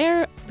while you're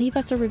there, leave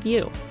us a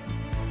review.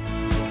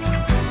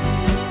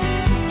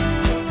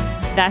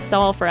 That's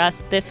all for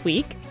us this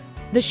week.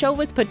 The show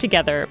was put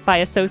together by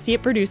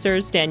associate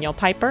producers Daniel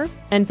Piper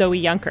and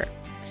Zoe Yunker,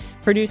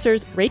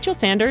 producers Rachel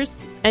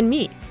Sanders and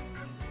me.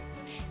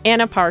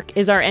 Anna Park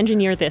is our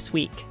engineer this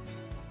week.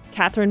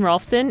 Catherine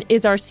Rolfson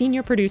is our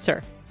senior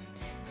producer.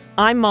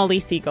 I'm Molly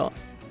Segal.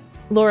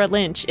 Laura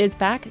Lynch is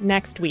back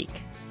next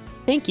week.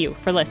 Thank you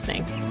for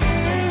listening.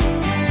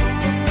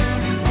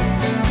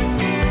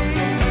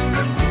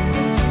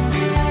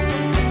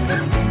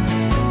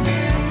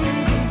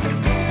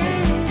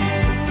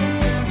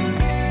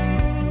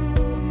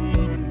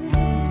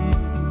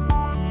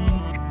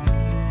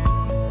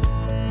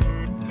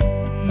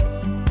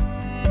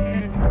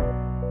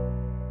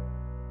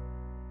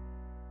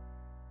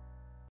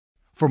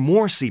 For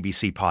more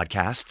CBC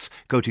podcasts,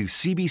 go to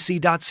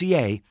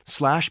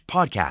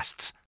cbc.ca/podcasts.